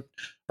road,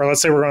 or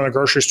let's say we're going to the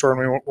grocery store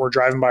and we're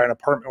driving by an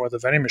apartment with a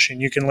vending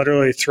machine, you can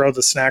literally throw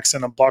the snacks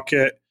in a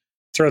bucket,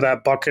 throw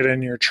that bucket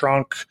in your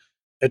trunk.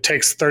 It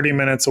takes 30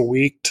 minutes a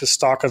week to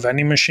stock a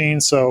vending machine.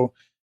 So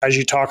as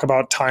you talk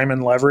about time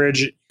and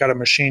leverage, you got a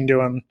machine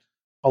doing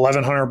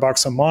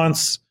 $1,100 a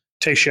month,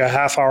 takes you a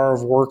half hour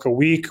of work a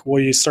week.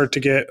 Well, you start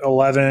to get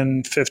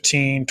 11,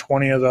 15,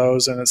 20 of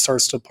those, and it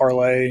starts to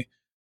parlay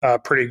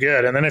pretty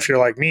good. And then if you're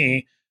like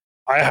me,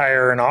 I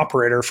hire an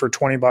operator for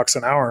 $20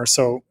 an hour.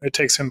 So it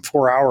takes him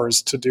 4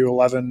 hours to do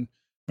 11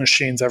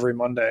 machines every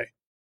Monday.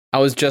 That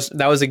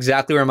was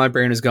exactly where my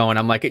brain was going.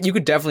 I'm like, you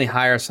could definitely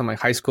hire some like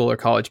high school or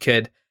college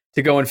kid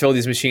to go and fill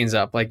these machines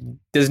up. Like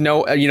there's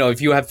no,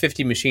 if you have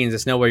 50 machines,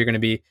 there's no way you're going to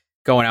be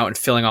going out and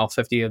filling all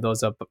 50 of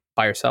those up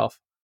by yourself.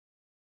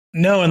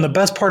 No. And the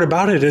best part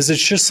about it is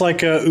it's just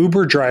like a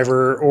Uber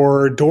driver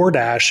or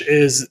DoorDash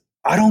is,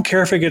 I don't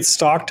care if it gets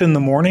stocked in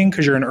the morning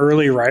because you're an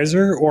early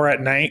riser or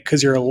at night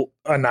because you're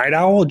a night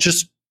owl.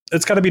 Just,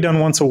 it's got to be done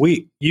once a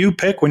week. You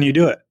pick when you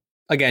do it.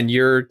 Again,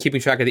 you're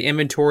keeping track of the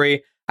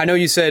inventory. I know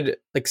you said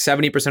like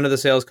 70% of the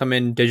sales come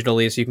in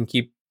digitally, so you can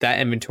keep that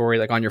inventory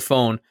like on your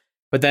phone.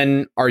 But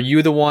then are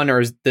you the one,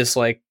 or is this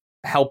like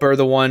helper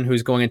the one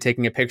who's going and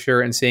taking a picture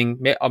and seeing,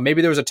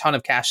 maybe there was a ton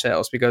of cash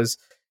sales because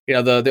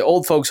the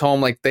old folks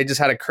home, like they just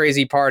had a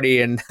crazy party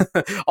and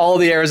all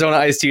the Arizona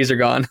iced teas are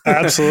gone.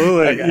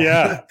 Absolutely.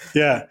 Okay.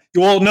 Yeah.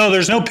 Well, no,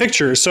 there's no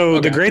picture. So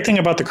The great thing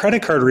about the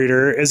credit card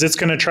reader is it's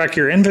going to track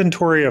your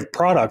inventory of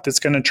product. It's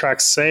going to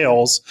track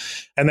sales,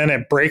 and then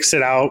it breaks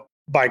it out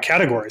by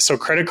category. So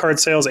credit card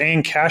sales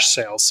and cash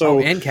sales. So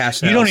and cash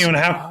sales. You don't even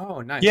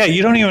have, nice. Yeah,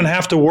 you don't even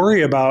have to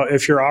worry about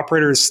if your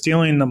operator is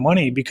stealing the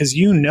money, because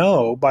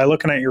by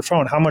looking at your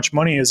phone how much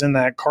money is in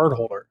that card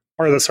holder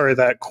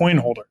that coin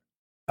holder.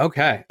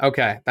 Okay.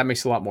 That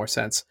makes a lot more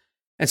sense.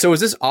 And so is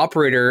this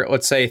operator,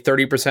 let's say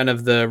 30%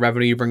 of the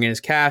revenue you bring in is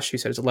cash. You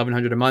said it's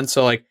 $1,100 a month.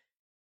 So like,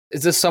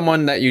 is this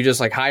someone that you just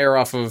like hire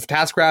off of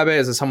TaskRabbit?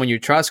 Is it someone you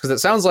trust? Because it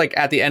sounds like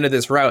at the end of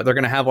this route, they're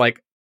going to have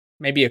like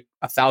maybe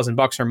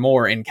 $1,000 or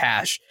more in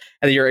cash,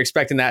 and you're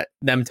expecting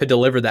them to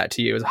deliver that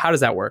to you. How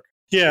does that work?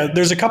 Yeah,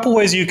 there's a couple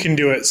ways you can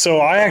do it. So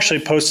I actually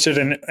posted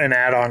an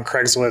ad on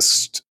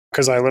Craigslist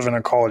because I live in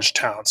a college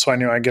town. So I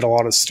knew I'd get a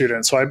lot of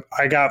students. So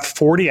I got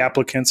 40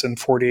 applicants in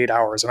 48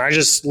 hours. And I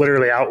just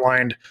literally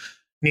outlined,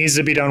 needs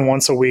to be done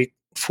once a week,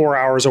 4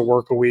 hours of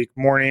work a week,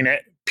 morning,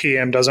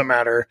 PM, doesn't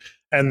matter.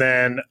 And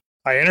then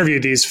I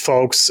interviewed these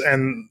folks,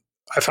 and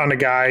I found a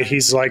guy,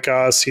 he's like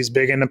us, he's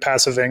big into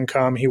passive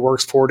income. He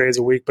works 4 days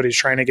a week, but he's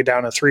trying to get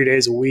down to 3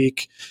 days a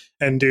week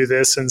and do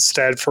this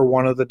instead for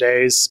one of the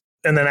days.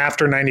 And then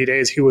after 90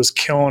 days, he was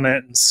killing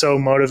it and so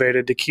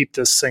motivated to keep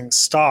this thing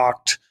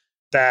stocked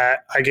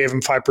that I gave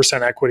him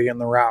 5% equity in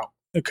the route,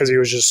 because he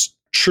was just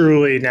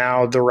truly,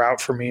 now the route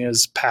for me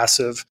is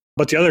passive.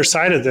 But the other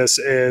side of this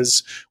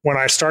is, when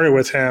I started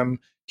with him,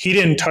 he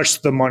didn't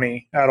touch the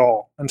money at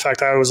all. In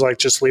fact, I was like,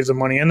 just leave the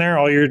money in there.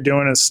 All you're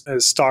doing is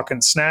stocking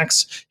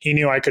snacks. He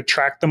knew I could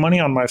track the money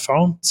on my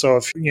phone. So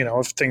if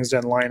things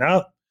didn't line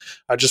up,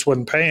 I just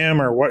wouldn't pay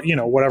him, or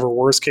whatever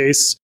worst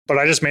case. But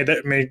I just made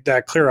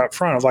that clear up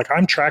front of like,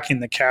 I'm tracking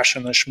the cash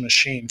in this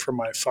machine from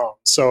my phone.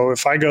 So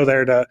if I go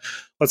there to,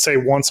 let's say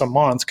once a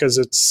month, because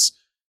it's,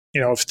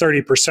 if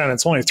 30%,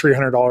 it's only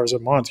 $300 a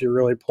month you're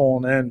really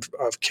pulling in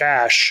of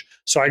cash.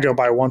 So I go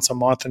by once a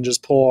month and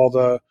just pull all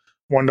the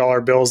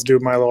 $1 bills, do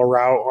my little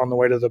route on the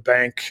way to the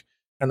bank.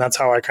 And that's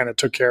how I kind of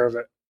took care of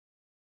it.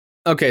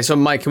 Okay, so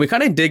Mike, can we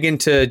kind of dig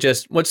into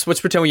just let's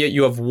pretend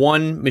you have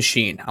one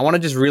machine. I want to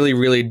just really,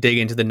 really dig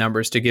into the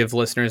numbers to give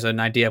listeners an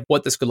idea of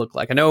what this could look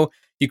like. I know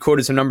you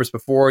quoted some numbers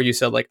before. You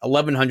said like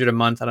 $1,100 a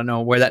month. I don't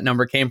know where that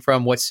number came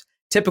from. What's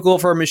typical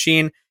for a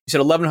machine? You said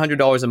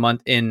 $1,100 a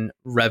month in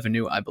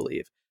revenue, I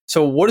believe.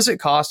 So what does it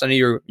cost? I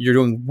know you're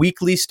doing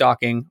weekly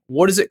stocking.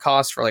 What does it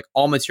cost for like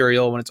all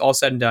material when it's all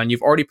said and done?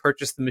 You've already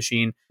purchased the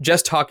machine.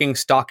 Just talking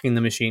stocking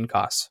the machine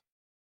costs.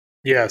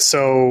 Yeah,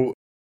 so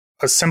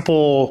a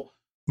simple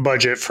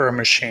budget for a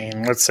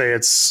machine. Let's say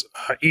it's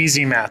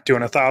easy math,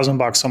 doing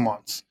 $1,000 a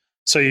month.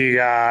 So you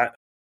got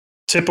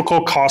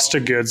typical cost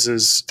of goods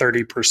is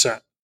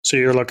 30%. So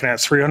you're looking at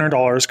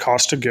 $300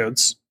 cost of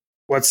goods.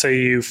 Let's say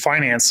you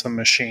finance the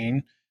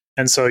machine,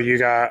 and so you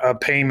got a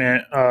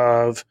payment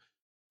of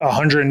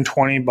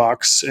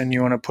 $120, and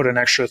you want to put an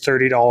extra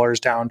 $30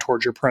 down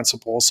towards your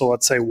principal. So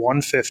let's say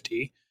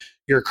 $150.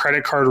 Your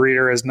credit card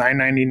reader is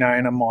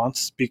 $9.99 a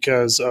month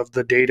because of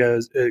the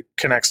data it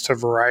connects to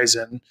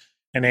Verizon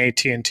and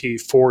AT&T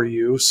for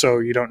you, so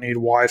you don't need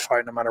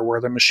Wi-Fi no matter where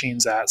the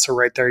machine's at. So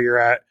right there, you're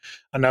at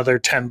another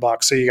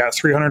 $10. So you got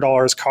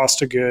 $300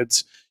 cost of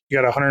goods.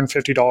 You got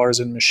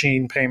 $150 in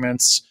machine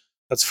payments.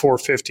 That's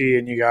 $450,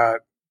 and you got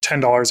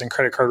 $10 in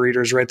credit card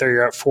readers. Right there,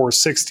 you're at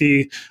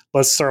 $460.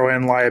 Let's throw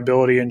in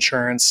liability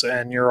insurance,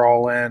 and you're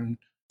all in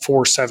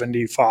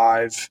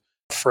 $475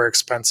 for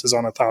expenses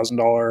on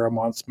 $1,000 a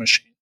month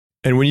machine.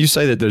 And when you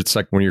say that it's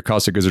like when your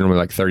cost of goods are normally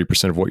like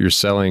 30% of what you're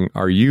selling,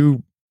 are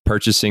you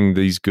purchasing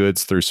these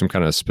goods through some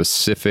kind of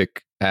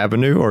specific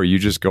avenue, or are you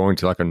just going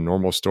to like a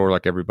normal store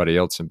like everybody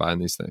else and buying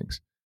these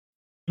things?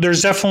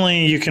 There's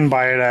definitely, you can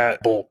buy it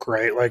at bulk,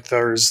 right? Like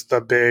there's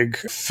the big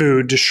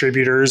food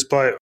distributors,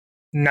 but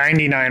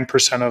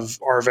 99% of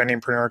our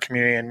vendingpreneur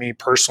community and me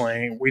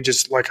personally, we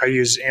just I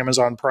use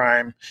Amazon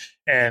Prime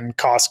and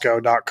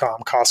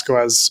Costco.com.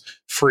 Costco has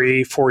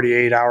free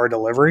 48-hour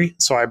delivery.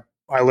 So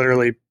I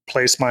literally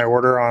place my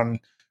order on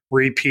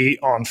repeat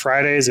on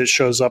Fridays. It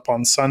shows up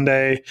on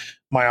Sunday.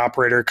 My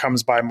operator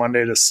comes by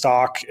Monday to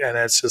stock, and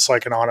it's just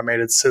like an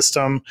automated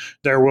system.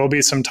 There will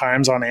be some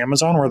times on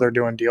Amazon where they're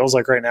doing deals.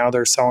 Like right now,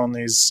 they're selling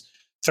these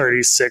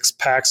 36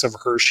 packs of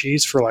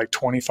Hershey's for like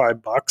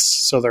 $25.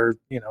 So they're,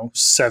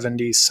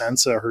 70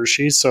 cents a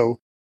Hershey's. So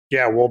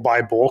yeah, we'll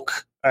buy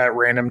bulk at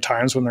random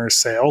times when there's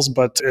sales,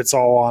 but it's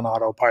all on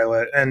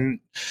autopilot. And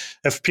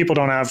if people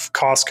don't have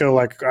Costco,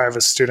 like I have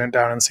a student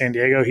down in San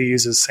Diego, he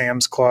uses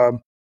Sam's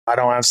Club. I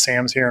don't have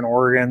Sam's here in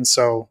Oregon.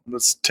 So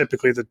that's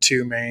typically the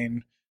two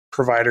main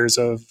providers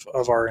of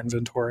our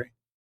inventory.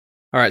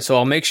 All right, so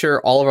I'll make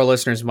sure all of our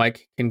listeners,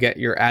 Mike, can get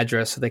your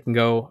address so they can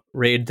go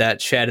raid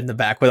that shed in the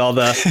back with all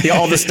the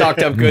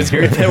stocked up goods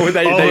here that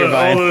you're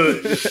buying.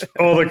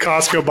 All the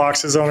Costco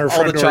boxes on our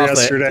front door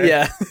yesterday.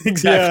 Yeah,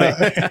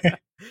 exactly. Yeah.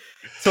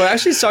 So I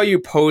actually saw you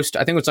post,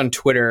 I think it was on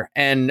Twitter,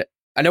 and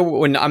I know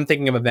when I'm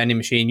thinking of a vending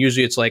machine,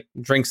 usually it's like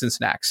drinks and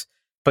snacks.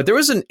 But there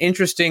was an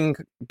interesting,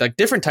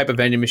 different type of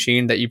vending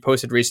machine that you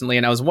posted recently,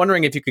 and I was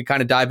wondering if you could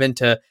kind of dive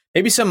into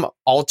maybe some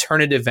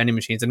alternative vending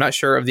machines. I'm not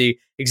sure of the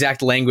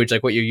exact language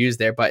like what you used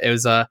there, but it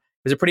was a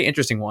pretty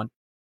interesting one.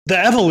 The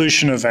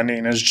evolution of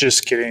vending is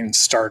just getting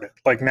started.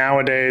 Like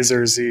nowadays,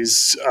 there's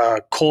these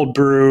cold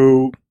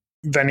brew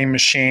vending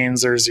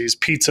machines. There's these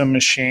pizza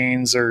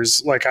machines.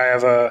 There's I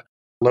have a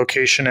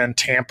location in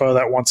Tampa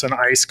that wants an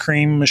ice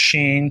cream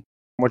machine,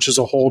 which is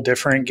a whole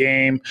different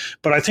game.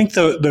 But I think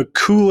the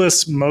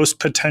coolest, most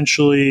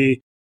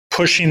potentially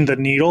pushing the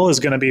needle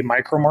is going to be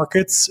micro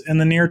markets in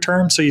the near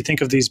term. So you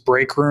think of these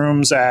break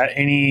rooms at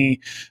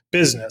any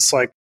business,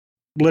 like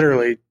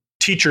literally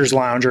teacher's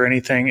lounge or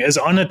anything, as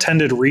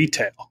unattended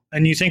retail.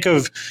 And you think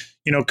of,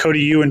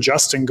 Cody, you and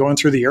Justin going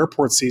through the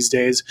airports these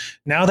days.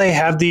 Now they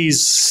have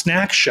these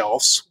snack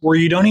shelves where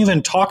you don't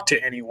even talk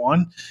to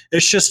anyone.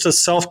 It's just a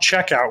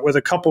self-checkout with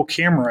a couple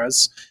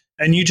cameras,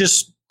 and you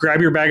just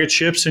grab your bag of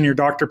chips and your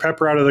Dr.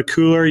 Pepper out of the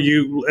cooler.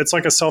 It's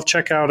like a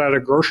self-checkout at a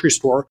grocery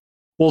store.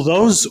 Well,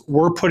 those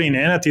we're putting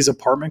in at these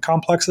apartment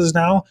complexes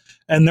now,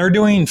 and they're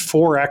doing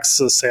 4x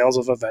the sales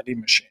of a vending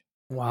machine.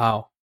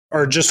 Wow.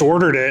 Or just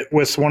ordered it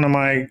with one of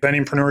my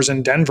vendingpreneurs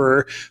in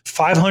Denver,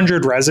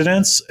 500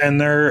 residents,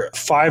 and they're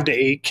 5 to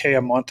 8K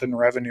a month in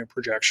revenue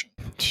projection.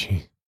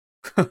 Gee.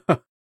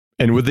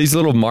 And with these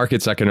little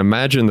markets, I can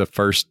imagine the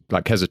first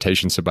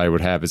hesitation somebody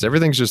would have is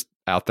everything's just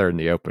out there in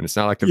the open. It's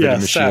not like the vending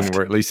machine theft.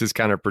 where at least it's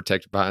kind of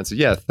protected behind. So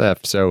yeah,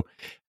 theft. So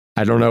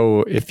I don't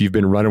know if you've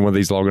been running one of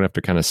these long enough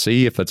to kind of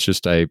see if that's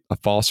just a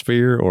false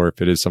fear or if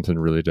it is something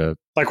really to...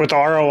 Like with the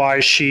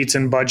ROI sheets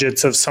and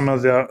budgets of some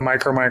of the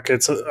micro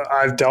markets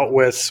I've dealt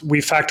with, we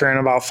factor in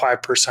about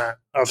 5%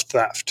 of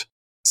theft.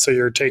 So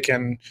you're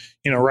taking,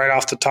 right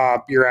off the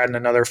top, you're adding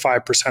another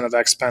 5% of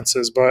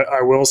expenses. But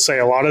I will say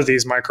a lot of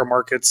these micro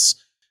markets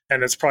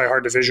and it's probably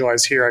hard to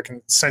visualize here. I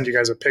can send you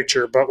guys a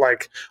picture, but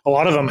like a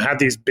lot of them have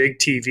these big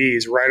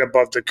TVs right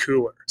above the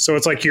cooler. So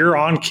it's like you're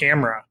on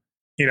camera.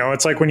 You know,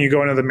 it's like when you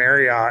go into the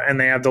Marriott and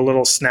they have the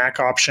little snack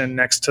option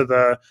next to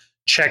the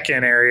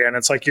check-in area, and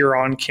it's like you're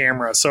on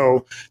camera.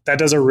 So that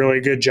does a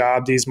really good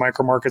job. These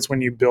micro markets,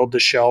 when you build the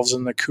shelves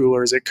and the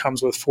coolers, it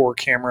comes with 4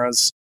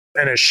 cameras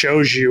and it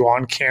shows you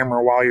on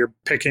camera while you're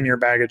picking your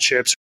bag of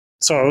chips.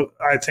 So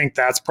I think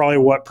that's probably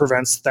what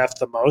prevents theft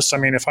the most. I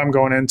mean, if I'm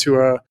going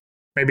into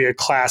maybe a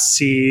class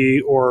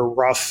C or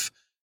rough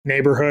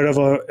neighborhood of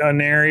an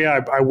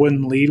area, I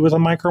wouldn't lead with a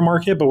micro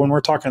market. But when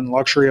we're talking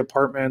luxury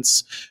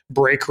apartments,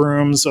 break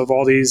rooms of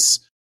all these,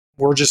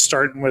 we're just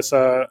starting with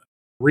a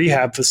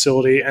rehab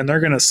facility, and they're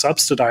going to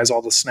subsidize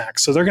all the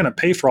snacks. So they're going to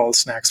pay for all the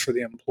snacks for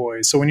the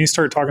employees. So when you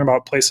start talking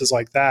about places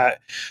like that,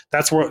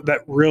 that's what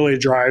that really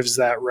drives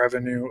that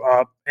revenue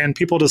up. And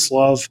people just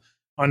love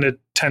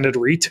unattended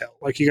retail.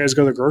 Like you guys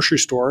go to the grocery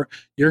store,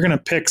 you're going to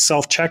pick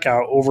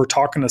self-checkout over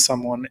talking to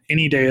someone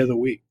any day of the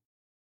week.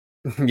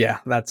 Yeah,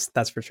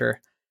 that's for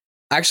sure.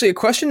 Actually, a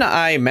question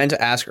I meant to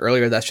ask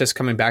earlier that's just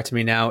coming back to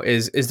me now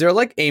is there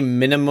like a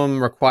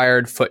minimum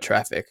required foot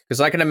traffic?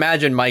 Because I can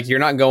imagine, Mike, you're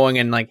not going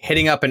and like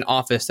hitting up an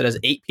office that has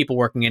 8 people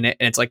working in it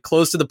and it's like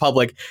closed to the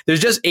public.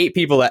 There's just 8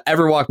 people that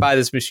ever walk by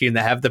this machine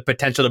that have the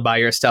potential to buy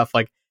your stuff.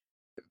 Like,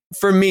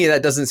 for me,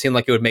 that doesn't seem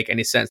like it would make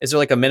any sense. Is there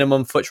like a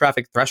minimum foot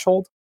traffic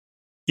threshold?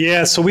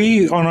 Yeah, so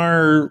we, on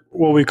our,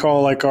 what we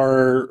call like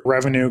our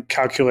revenue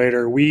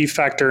calculator, we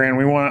factor in,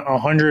 we want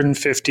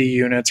 150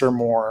 units or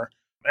more.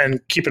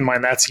 And keep in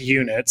mind, that's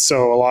units.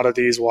 So a lot of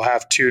these will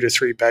have 2 to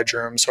 3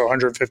 bedrooms. So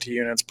 150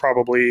 units,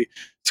 probably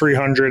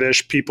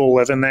 300-ish people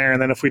live in there. And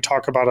then if we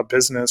talk about a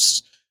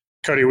business,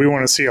 Cody, we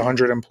want to see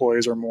 100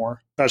 employees or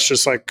more. That's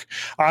just like,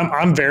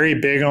 I'm very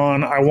big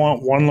on, I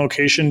want one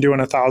location doing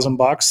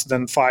 $1,000,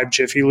 then 5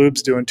 Jiffy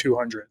Lubes doing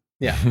 200.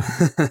 Yeah,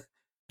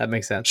 that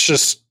makes sense. It's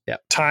just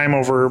time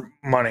over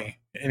money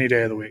any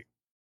day of the week.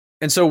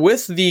 And so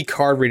with the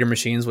card reader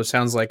machines, which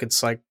sounds like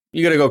it's like,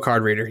 you got to go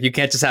card reader. You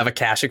can't just have a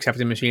cash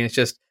accepting machine. It's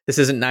just, this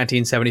isn't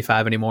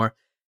 1975 anymore.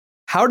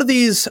 How do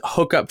these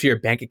hook up to your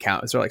bank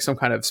account? Is there like some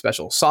kind of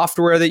special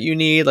software that you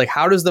need? Like,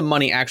 how does the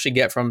money actually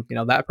get from, you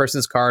know, that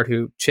person's card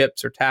who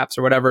chips or taps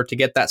or whatever to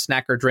get that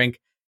snack or drink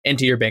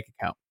into your bank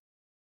account?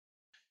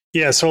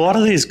 Yeah, so a lot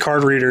of these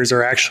card readers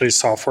are actually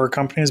software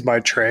companies by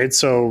trade.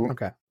 So,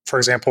 for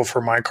example,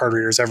 for my card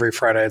readers, every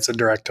Friday it's a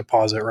direct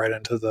deposit right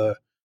into the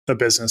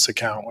business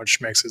account,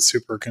 which makes it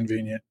super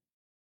convenient.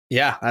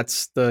 Yeah,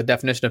 that's the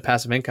definition of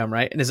passive income,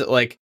 right? And is it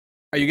like,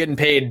 are you getting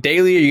paid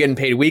daily? Are you getting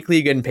paid weekly? Are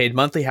you getting paid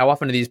monthly? How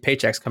often do these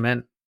paychecks come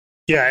in?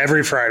 Yeah,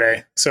 every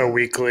Friday. So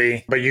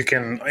weekly, but you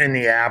can, in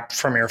the app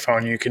from your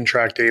phone, you can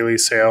track daily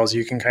sales.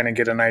 You can kind of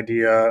get an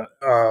idea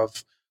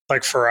of,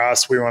 like for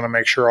us, we want to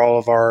make sure all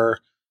of our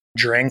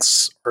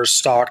drinks are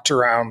stocked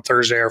around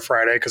Thursday or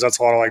Friday, because that's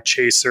a lot of like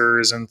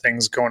chasers and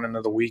things going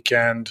into the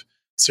weekend.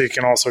 So you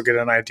can also get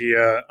an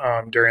idea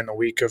during the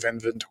week of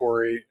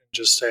inventory and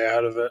just stay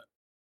out of it.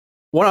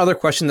 One other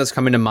question that's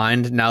coming to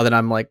mind now that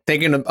I'm like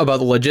thinking about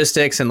the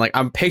logistics and like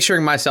I'm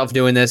picturing myself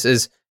doing this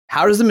is,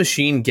 how does the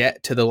machine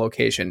get to the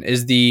location?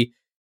 Is the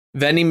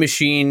vending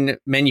machine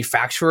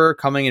manufacturer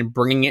coming and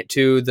bringing it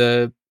to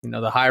the, you know,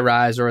 the high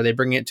rise, or are they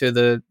bringing it to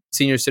the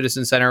senior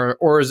citizen center,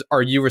 or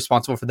are you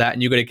responsible for that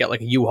and you got to get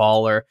like a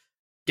U-Haul or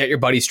get your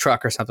buddy's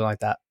truck or something like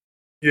that?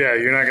 Yeah,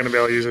 you're not going to be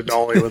able to use a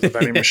dolly with a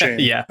vending machine.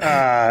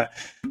 Yeah.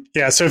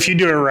 So if you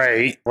do it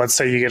right, let's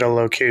say you get a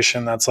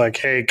location that's like,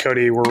 hey,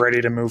 Cody, we're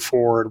ready to move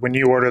forward. When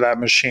you order that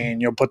machine,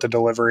 you'll put the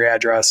delivery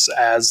address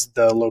as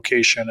the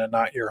location and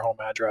not your home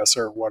address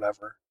or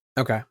whatever.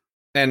 Okay.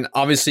 And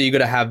obviously you got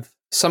to have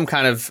some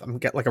kind of,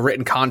 get like a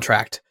written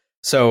contract.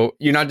 So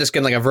you're not just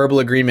getting like a verbal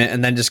agreement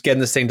and then just getting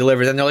this thing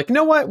delivered. And they're like, you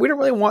know what? We don't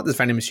really want this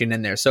vending machine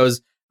in there. So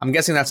I'm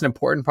guessing that's an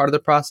important part of the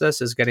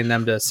process, is getting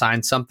them to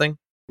sign something.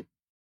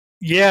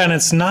 Yeah, and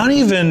it's not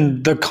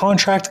even the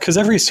contract, because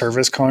every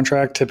service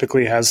contract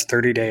typically has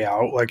 30-day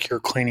out, like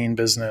your cleaning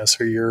business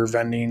or your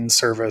vending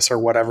service or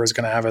whatever is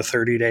going to have a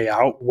 30-day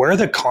out. Where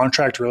the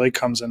contract really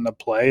comes into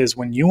play is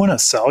when you want to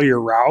sell your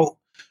route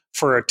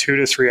for a 2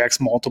 to 3x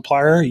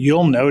multiplier.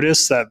 You'll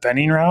notice that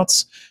vending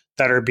routes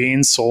that are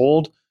being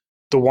sold,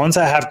 the ones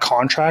that have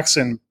contracts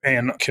and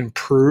can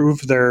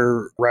prove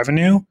their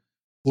revenue,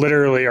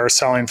 literally are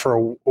selling for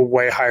a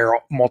way higher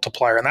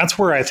multiplier. And that's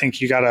where I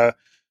think you got to,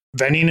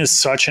 vending is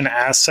such an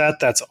asset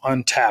that's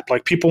untapped.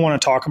 Like, people want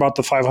to talk about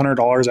the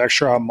 $500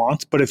 extra a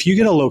month, but if you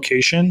get a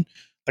location,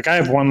 like I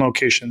have one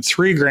location,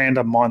 $3,000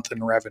 a month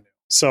in revenue.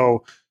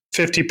 So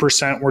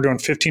 50%, we're doing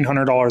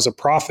 $1,500 of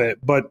profit.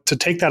 But to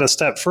take that a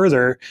step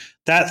further,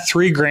 that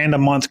 $3,000 a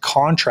month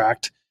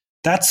contract,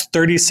 that's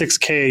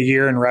 $36K a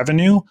year in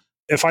revenue.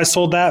 If I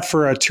sold that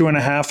for a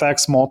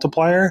 2.5x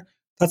multiplier,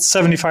 that's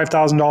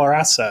 $75,000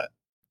 asset.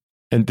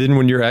 And then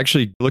when you're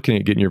actually looking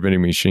at getting your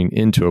vending machine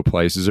into a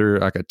place, is there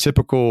like a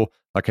typical,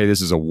 like, hey, this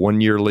is a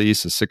 1-year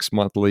lease, a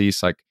 6-month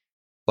lease? Like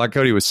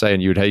Cody was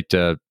saying, you would hate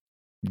to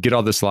get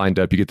all this lined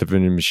up, you get the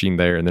vending machine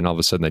there, and then all of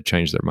a sudden they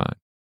change their mind.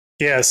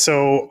 Yeah,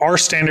 so our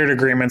standard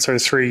agreements are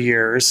 3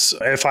 years.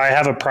 If I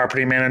have a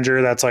property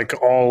manager that's like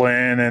all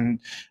in and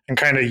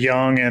kind of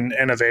young and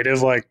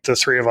innovative, like the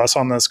three of us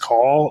on this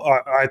call,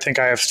 I think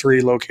I have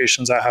 3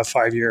 locations that have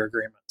 5-year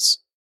agreements.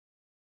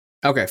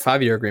 Okay,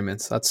 5-year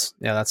agreements. That's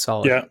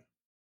solid. Yeah.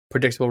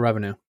 Predictable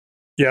revenue.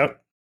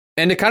 Yep.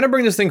 And to kind of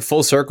bring this thing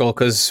full circle,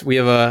 because we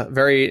have a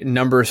very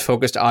numbers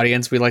focused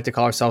audience, we like to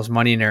call ourselves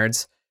money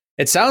nerds.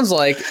 It sounds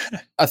like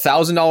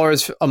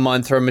 $1,000 a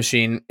month for a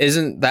machine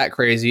isn't that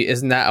crazy,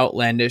 isn't that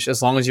outlandish,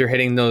 as long as you're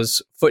hitting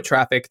those foot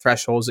traffic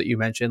thresholds that you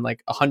mentioned,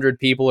 like 100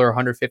 people or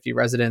 150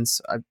 residents,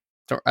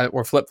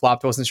 or flip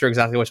flopped. I wasn't sure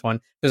exactly which one.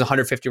 There's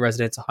 150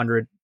 residents,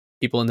 100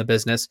 people in the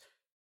business,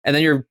 and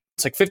then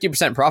it's like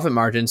 50% profit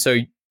margin. So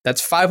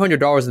that's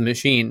 $500 in the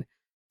machine.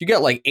 You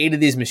get like 8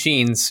 of these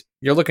machines,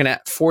 you're looking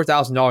at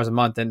 $4,000 a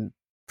month and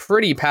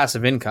pretty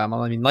passive income.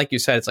 I mean, like you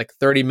said, it's like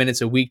 30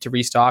 minutes a week to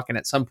restock, and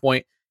at some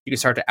point you can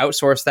start to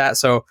outsource that.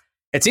 So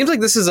it seems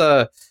like this is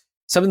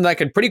something that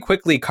could pretty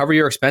quickly cover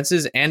your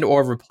expenses and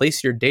or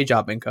replace your day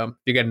job income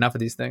if you get enough of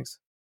these things.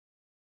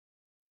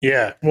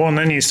 Yeah. Well, and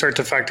then you start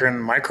to factor in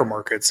micro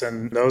markets,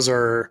 and those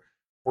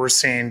we're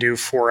seeing do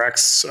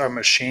 4x a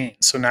machine.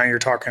 So now you're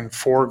talking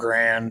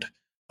 $4,000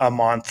 a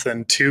month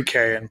and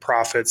 $2,000 in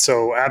profit.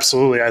 So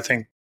absolutely, I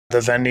think the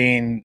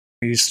vending,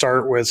 you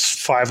start with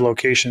 5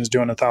 locations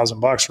doing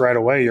 $1,000 right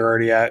away. You're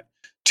already at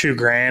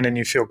 $2,000 and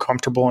you feel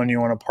comfortable and you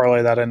want to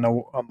parlay that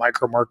into a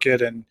micro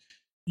market and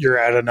you're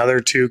at another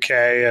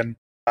 $2,000. And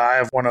I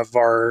have one of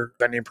our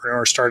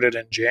vendingpreneurs started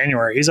in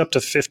January. He's up to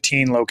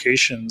 15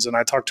 locations. And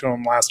I talked to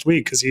him last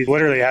week because he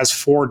literally has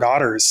 4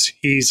 daughters.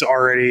 He's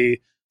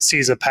already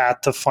sees a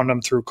path to fund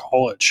them through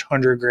college,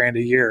 $100,000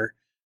 a year.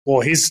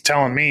 Well, he's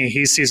telling me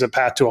he sees a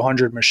path to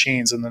 100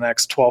 machines in the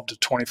next 12 to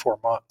 24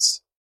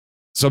 months.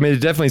 So, I mean,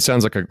 it definitely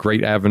sounds like a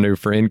great avenue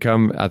for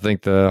income. I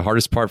think the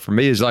hardest part for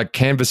me is like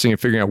canvassing and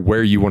figuring out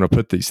where you want to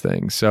put these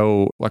things.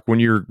 So, like when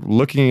you're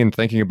looking and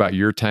thinking about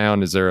your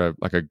town, is there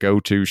a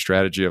go-to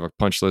strategy of a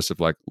punch list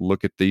of like,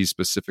 look at these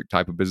specific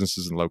type of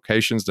businesses and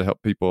locations to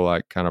help people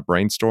like kind of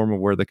brainstorm of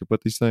where they could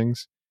put these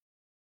things?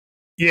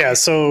 Yeah,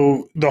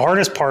 so the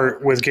hardest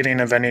part with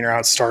getting a vending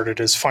route started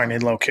is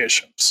finding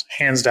locations,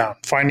 hands down.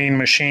 Finding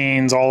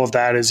machines, all of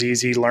that is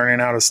easy. Learning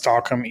how to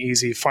stock them,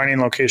 easy. Finding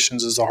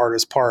locations is the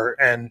hardest part.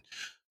 And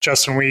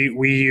Justin,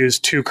 we use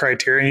 2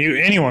 criteria.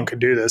 Anyone could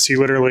do this. You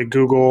literally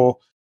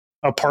Google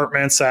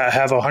apartments that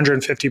have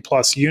 150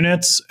 plus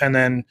units and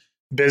then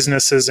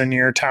businesses in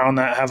your town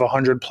that have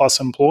 100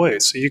 plus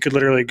employees. So you could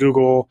literally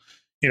Google,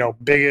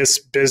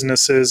 biggest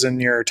businesses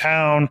in your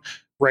town,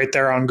 right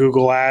there on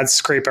Google Ads,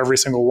 scrape every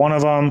single one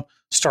of them,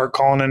 start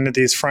calling into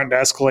these front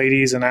desk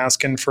ladies and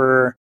asking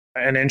for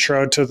an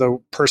intro to the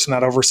person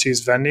that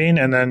oversees vending.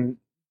 And then,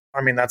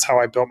 that's how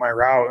I built my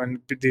route. And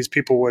these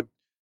people would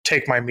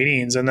take my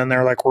meetings and then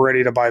they're like, we're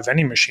ready to buy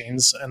vending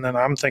machines. And then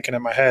I'm thinking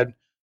in my head,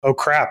 oh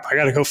crap, I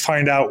got to go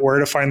find out where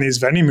to find these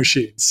vending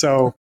machines.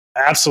 So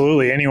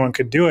absolutely anyone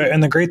could do it.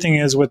 And the great thing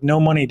is with no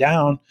money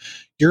down,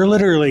 you're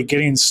literally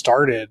getting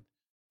started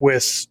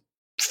with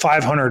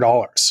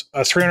 $500, a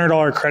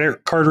 $300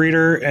 credit card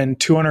reader and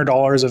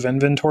 $200 of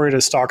inventory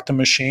to stock the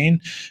machine,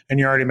 and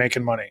you're already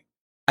making money.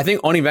 I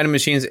think owning vending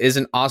machines is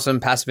an awesome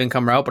passive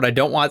income route, but I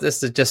don't want this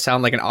to just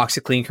sound like an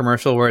OxyClean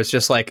commercial where it's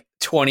just like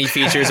 20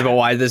 features about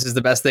why this is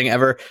the best thing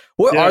ever.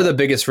 What are the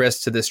biggest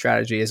risks to this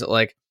strategy? Is it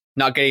like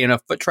not getting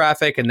enough foot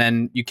traffic and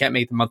then you can't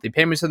make the monthly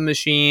payments of the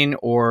machine,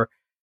 or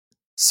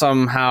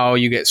somehow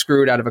you get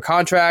screwed out of a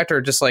contract, or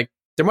just like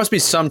there must be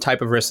some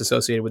type of risk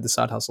associated with the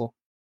side hustle?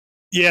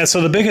 Yeah,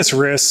 so the biggest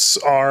risks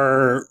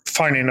are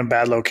finding a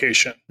bad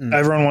location.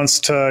 Everyone wants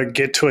to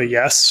get to a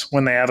yes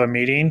when they have a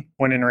meeting,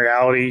 when in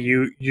reality,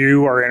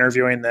 you are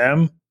interviewing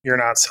them, you're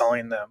not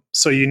selling them.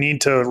 So you need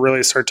to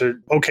really start to,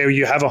 okay,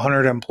 you have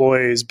 100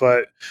 employees,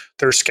 but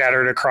they're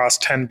scattered across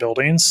 10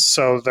 buildings.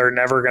 So they're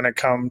never going to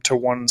come to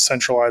one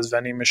centralized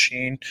vending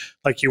machine.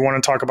 Like you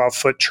want to talk about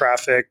foot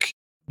traffic.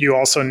 You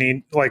also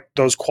need like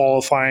those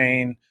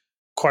qualifying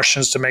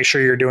questions to make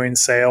sure you're doing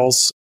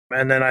sales.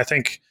 And then I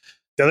think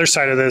the other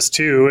side of this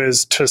too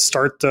is to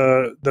start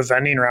the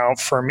vending route.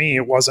 For me,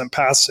 it wasn't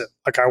passive.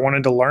 Like I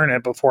wanted to learn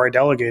it before I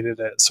delegated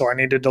it. So I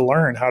needed to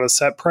learn how to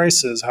set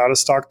prices, how to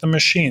stock the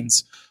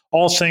machines,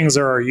 all things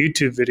there are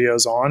YouTube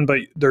videos on, but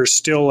there's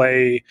still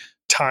a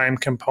time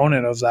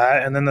component of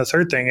that. And then the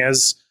third thing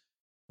is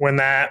when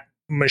that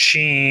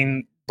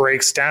machine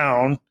breaks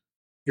down,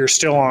 you're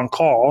still on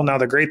call. Now,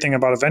 the great thing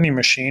about a vending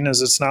machine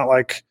is it's not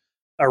like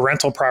a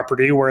rental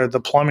property where the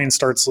plumbing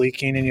starts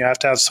leaking and you have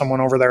to have someone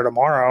over there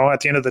tomorrow.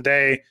 At the end of the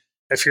day,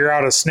 if you're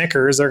out of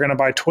Snickers, they're going to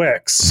buy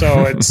Twix.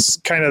 So it's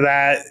kind of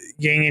that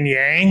yin and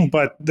yang,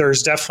 but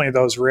there's definitely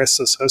those risks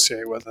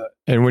associated with it.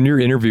 And when you're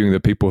interviewing the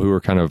people who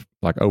are kind of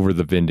like over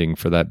the vending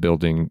for that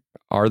building,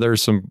 are there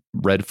some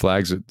red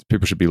flags that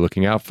people should be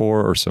looking out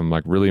for, or some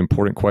like really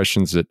important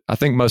questions that I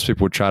think most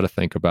people would try to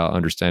think about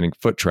understanding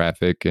foot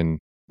traffic, and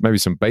maybe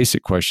some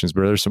basic questions,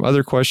 but are there some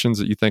other questions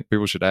that you think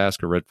people should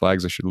ask or red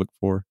flags they should look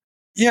for?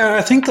 Yeah,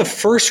 I think the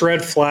first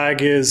red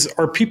flag is,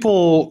 are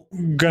people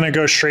going to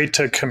go straight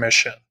to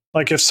commission?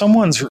 Like if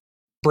someone's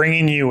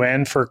bringing you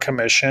in for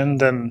commission,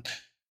 then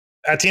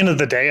at the end of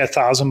the day,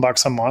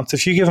 $1,000 a month,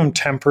 if you give them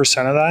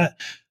 10% of that,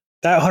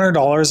 that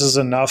 $100 is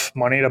enough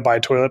money to buy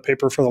toilet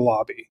paper for the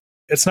lobby.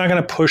 It's not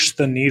going to push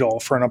the needle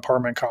for an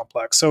apartment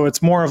complex. So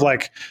it's more of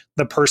like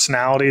the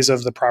personalities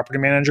of the property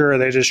manager. Are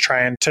they just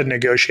trying to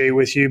negotiate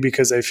with you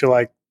because they feel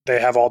like they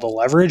have all the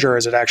leverage, or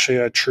is it actually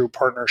a true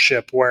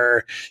partnership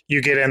where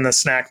you get in the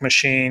snack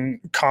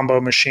machine, combo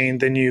machine,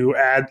 then you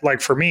add,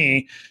 like for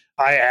me,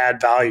 I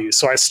add value.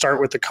 So I start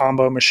with the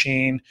combo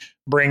machine,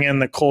 bring in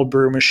the cold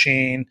brew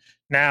machine.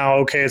 Now,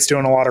 okay, it's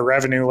doing a lot of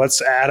revenue.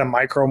 Let's add a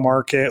micro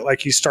market.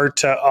 Like you start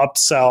to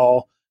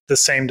upsell the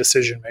same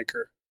decision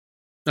maker.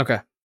 Okay,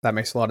 that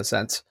makes a lot of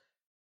sense.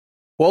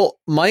 Well,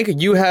 Mike,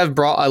 you have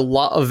brought a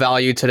lot of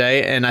value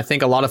today, and I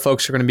think a lot of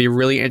folks are going to be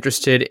really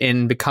interested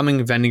in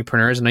becoming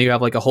vendingpreneurs. I know you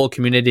have like a whole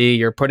community.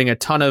 You're putting a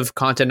ton of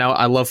content out.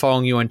 I love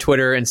following you on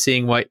Twitter and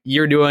seeing what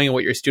you're doing and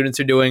what your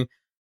students are doing.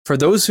 For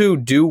those who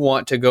do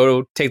want to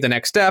go take the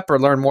next step or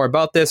learn more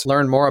about this,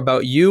 learn more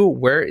about you,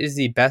 where is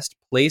the best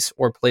place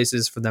or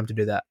places for them to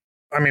do that?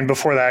 I mean,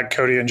 before that,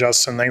 Cody and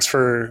Justin, thanks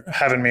for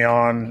having me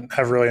on.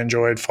 Have really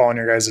enjoyed following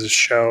your guys'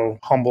 show.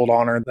 Humbled,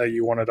 honored that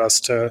you wanted us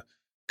to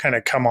kind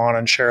of come on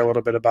and share a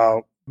little bit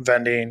about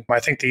vending.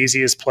 I think the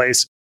easiest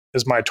place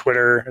is my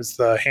Twitter. It's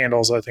the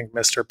handles, I think,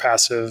 Mr.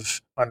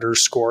 Passive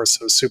 _.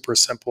 So super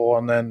simple.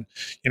 And then,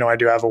 I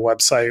do have a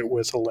website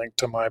with a link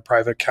to my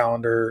private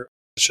calendar.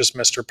 It's just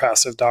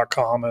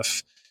mrpassive.com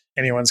if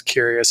anyone's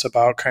curious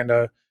about kind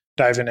of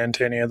diving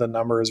into any of the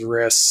numbers,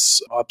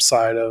 risks,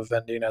 upside of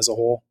vending as a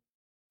whole.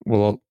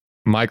 Well,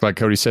 Mike, like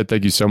Cody said,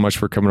 thank you so much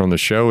for coming on the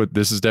show.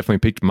 This has definitely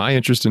piqued my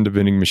interest into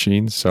vending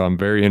machines. So I'm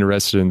very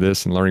interested in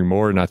this and learning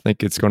more. And I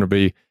think it's going to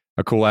be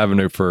a cool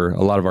avenue for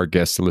a lot of our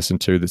guests to listen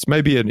to. That's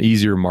maybe an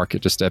easier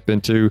market to step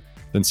into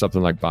than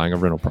something like buying a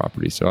rental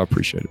property. So I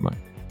appreciate it, Mike.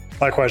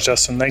 Likewise,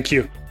 Justin. Thank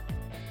you.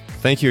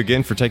 Thank you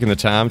again for taking the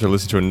time to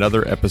listen to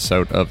another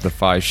episode of The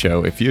Fi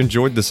Show. If you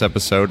enjoyed this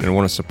episode and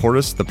want to support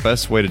us, the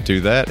best way to do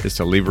that is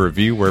to leave a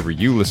review wherever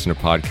you listen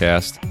to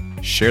podcasts.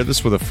 Share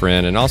this with a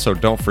friend, and also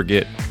don't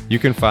forget, you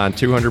can find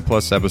 200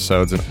 plus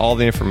episodes and all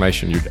the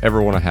information you'd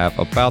ever want to have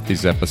about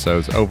these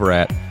episodes over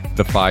at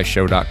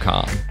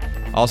thefishow.com.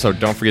 Also,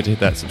 don't forget to hit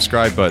that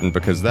subscribe button,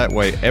 because that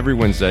way every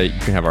Wednesday you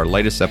can have our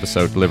latest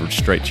episode delivered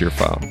straight to your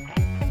phone.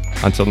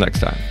 Until next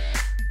time.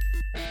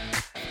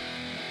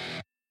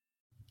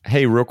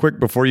 Hey, real quick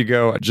before you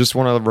go, I just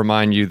want to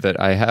remind you that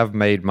I have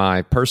made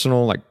my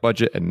personal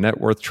budget and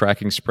net worth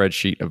tracking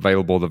spreadsheet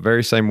available, the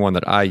very same one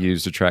that I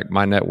use to track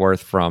my net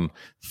worth from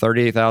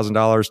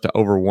 $38,000 to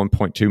over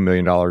 $1.2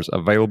 million,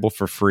 available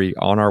for free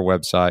on our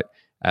website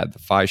at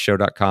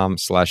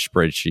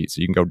thefishow.com/spreadsheet.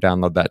 So you can go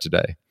download that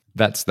today.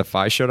 That's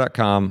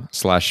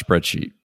thefishow.com/spreadsheet.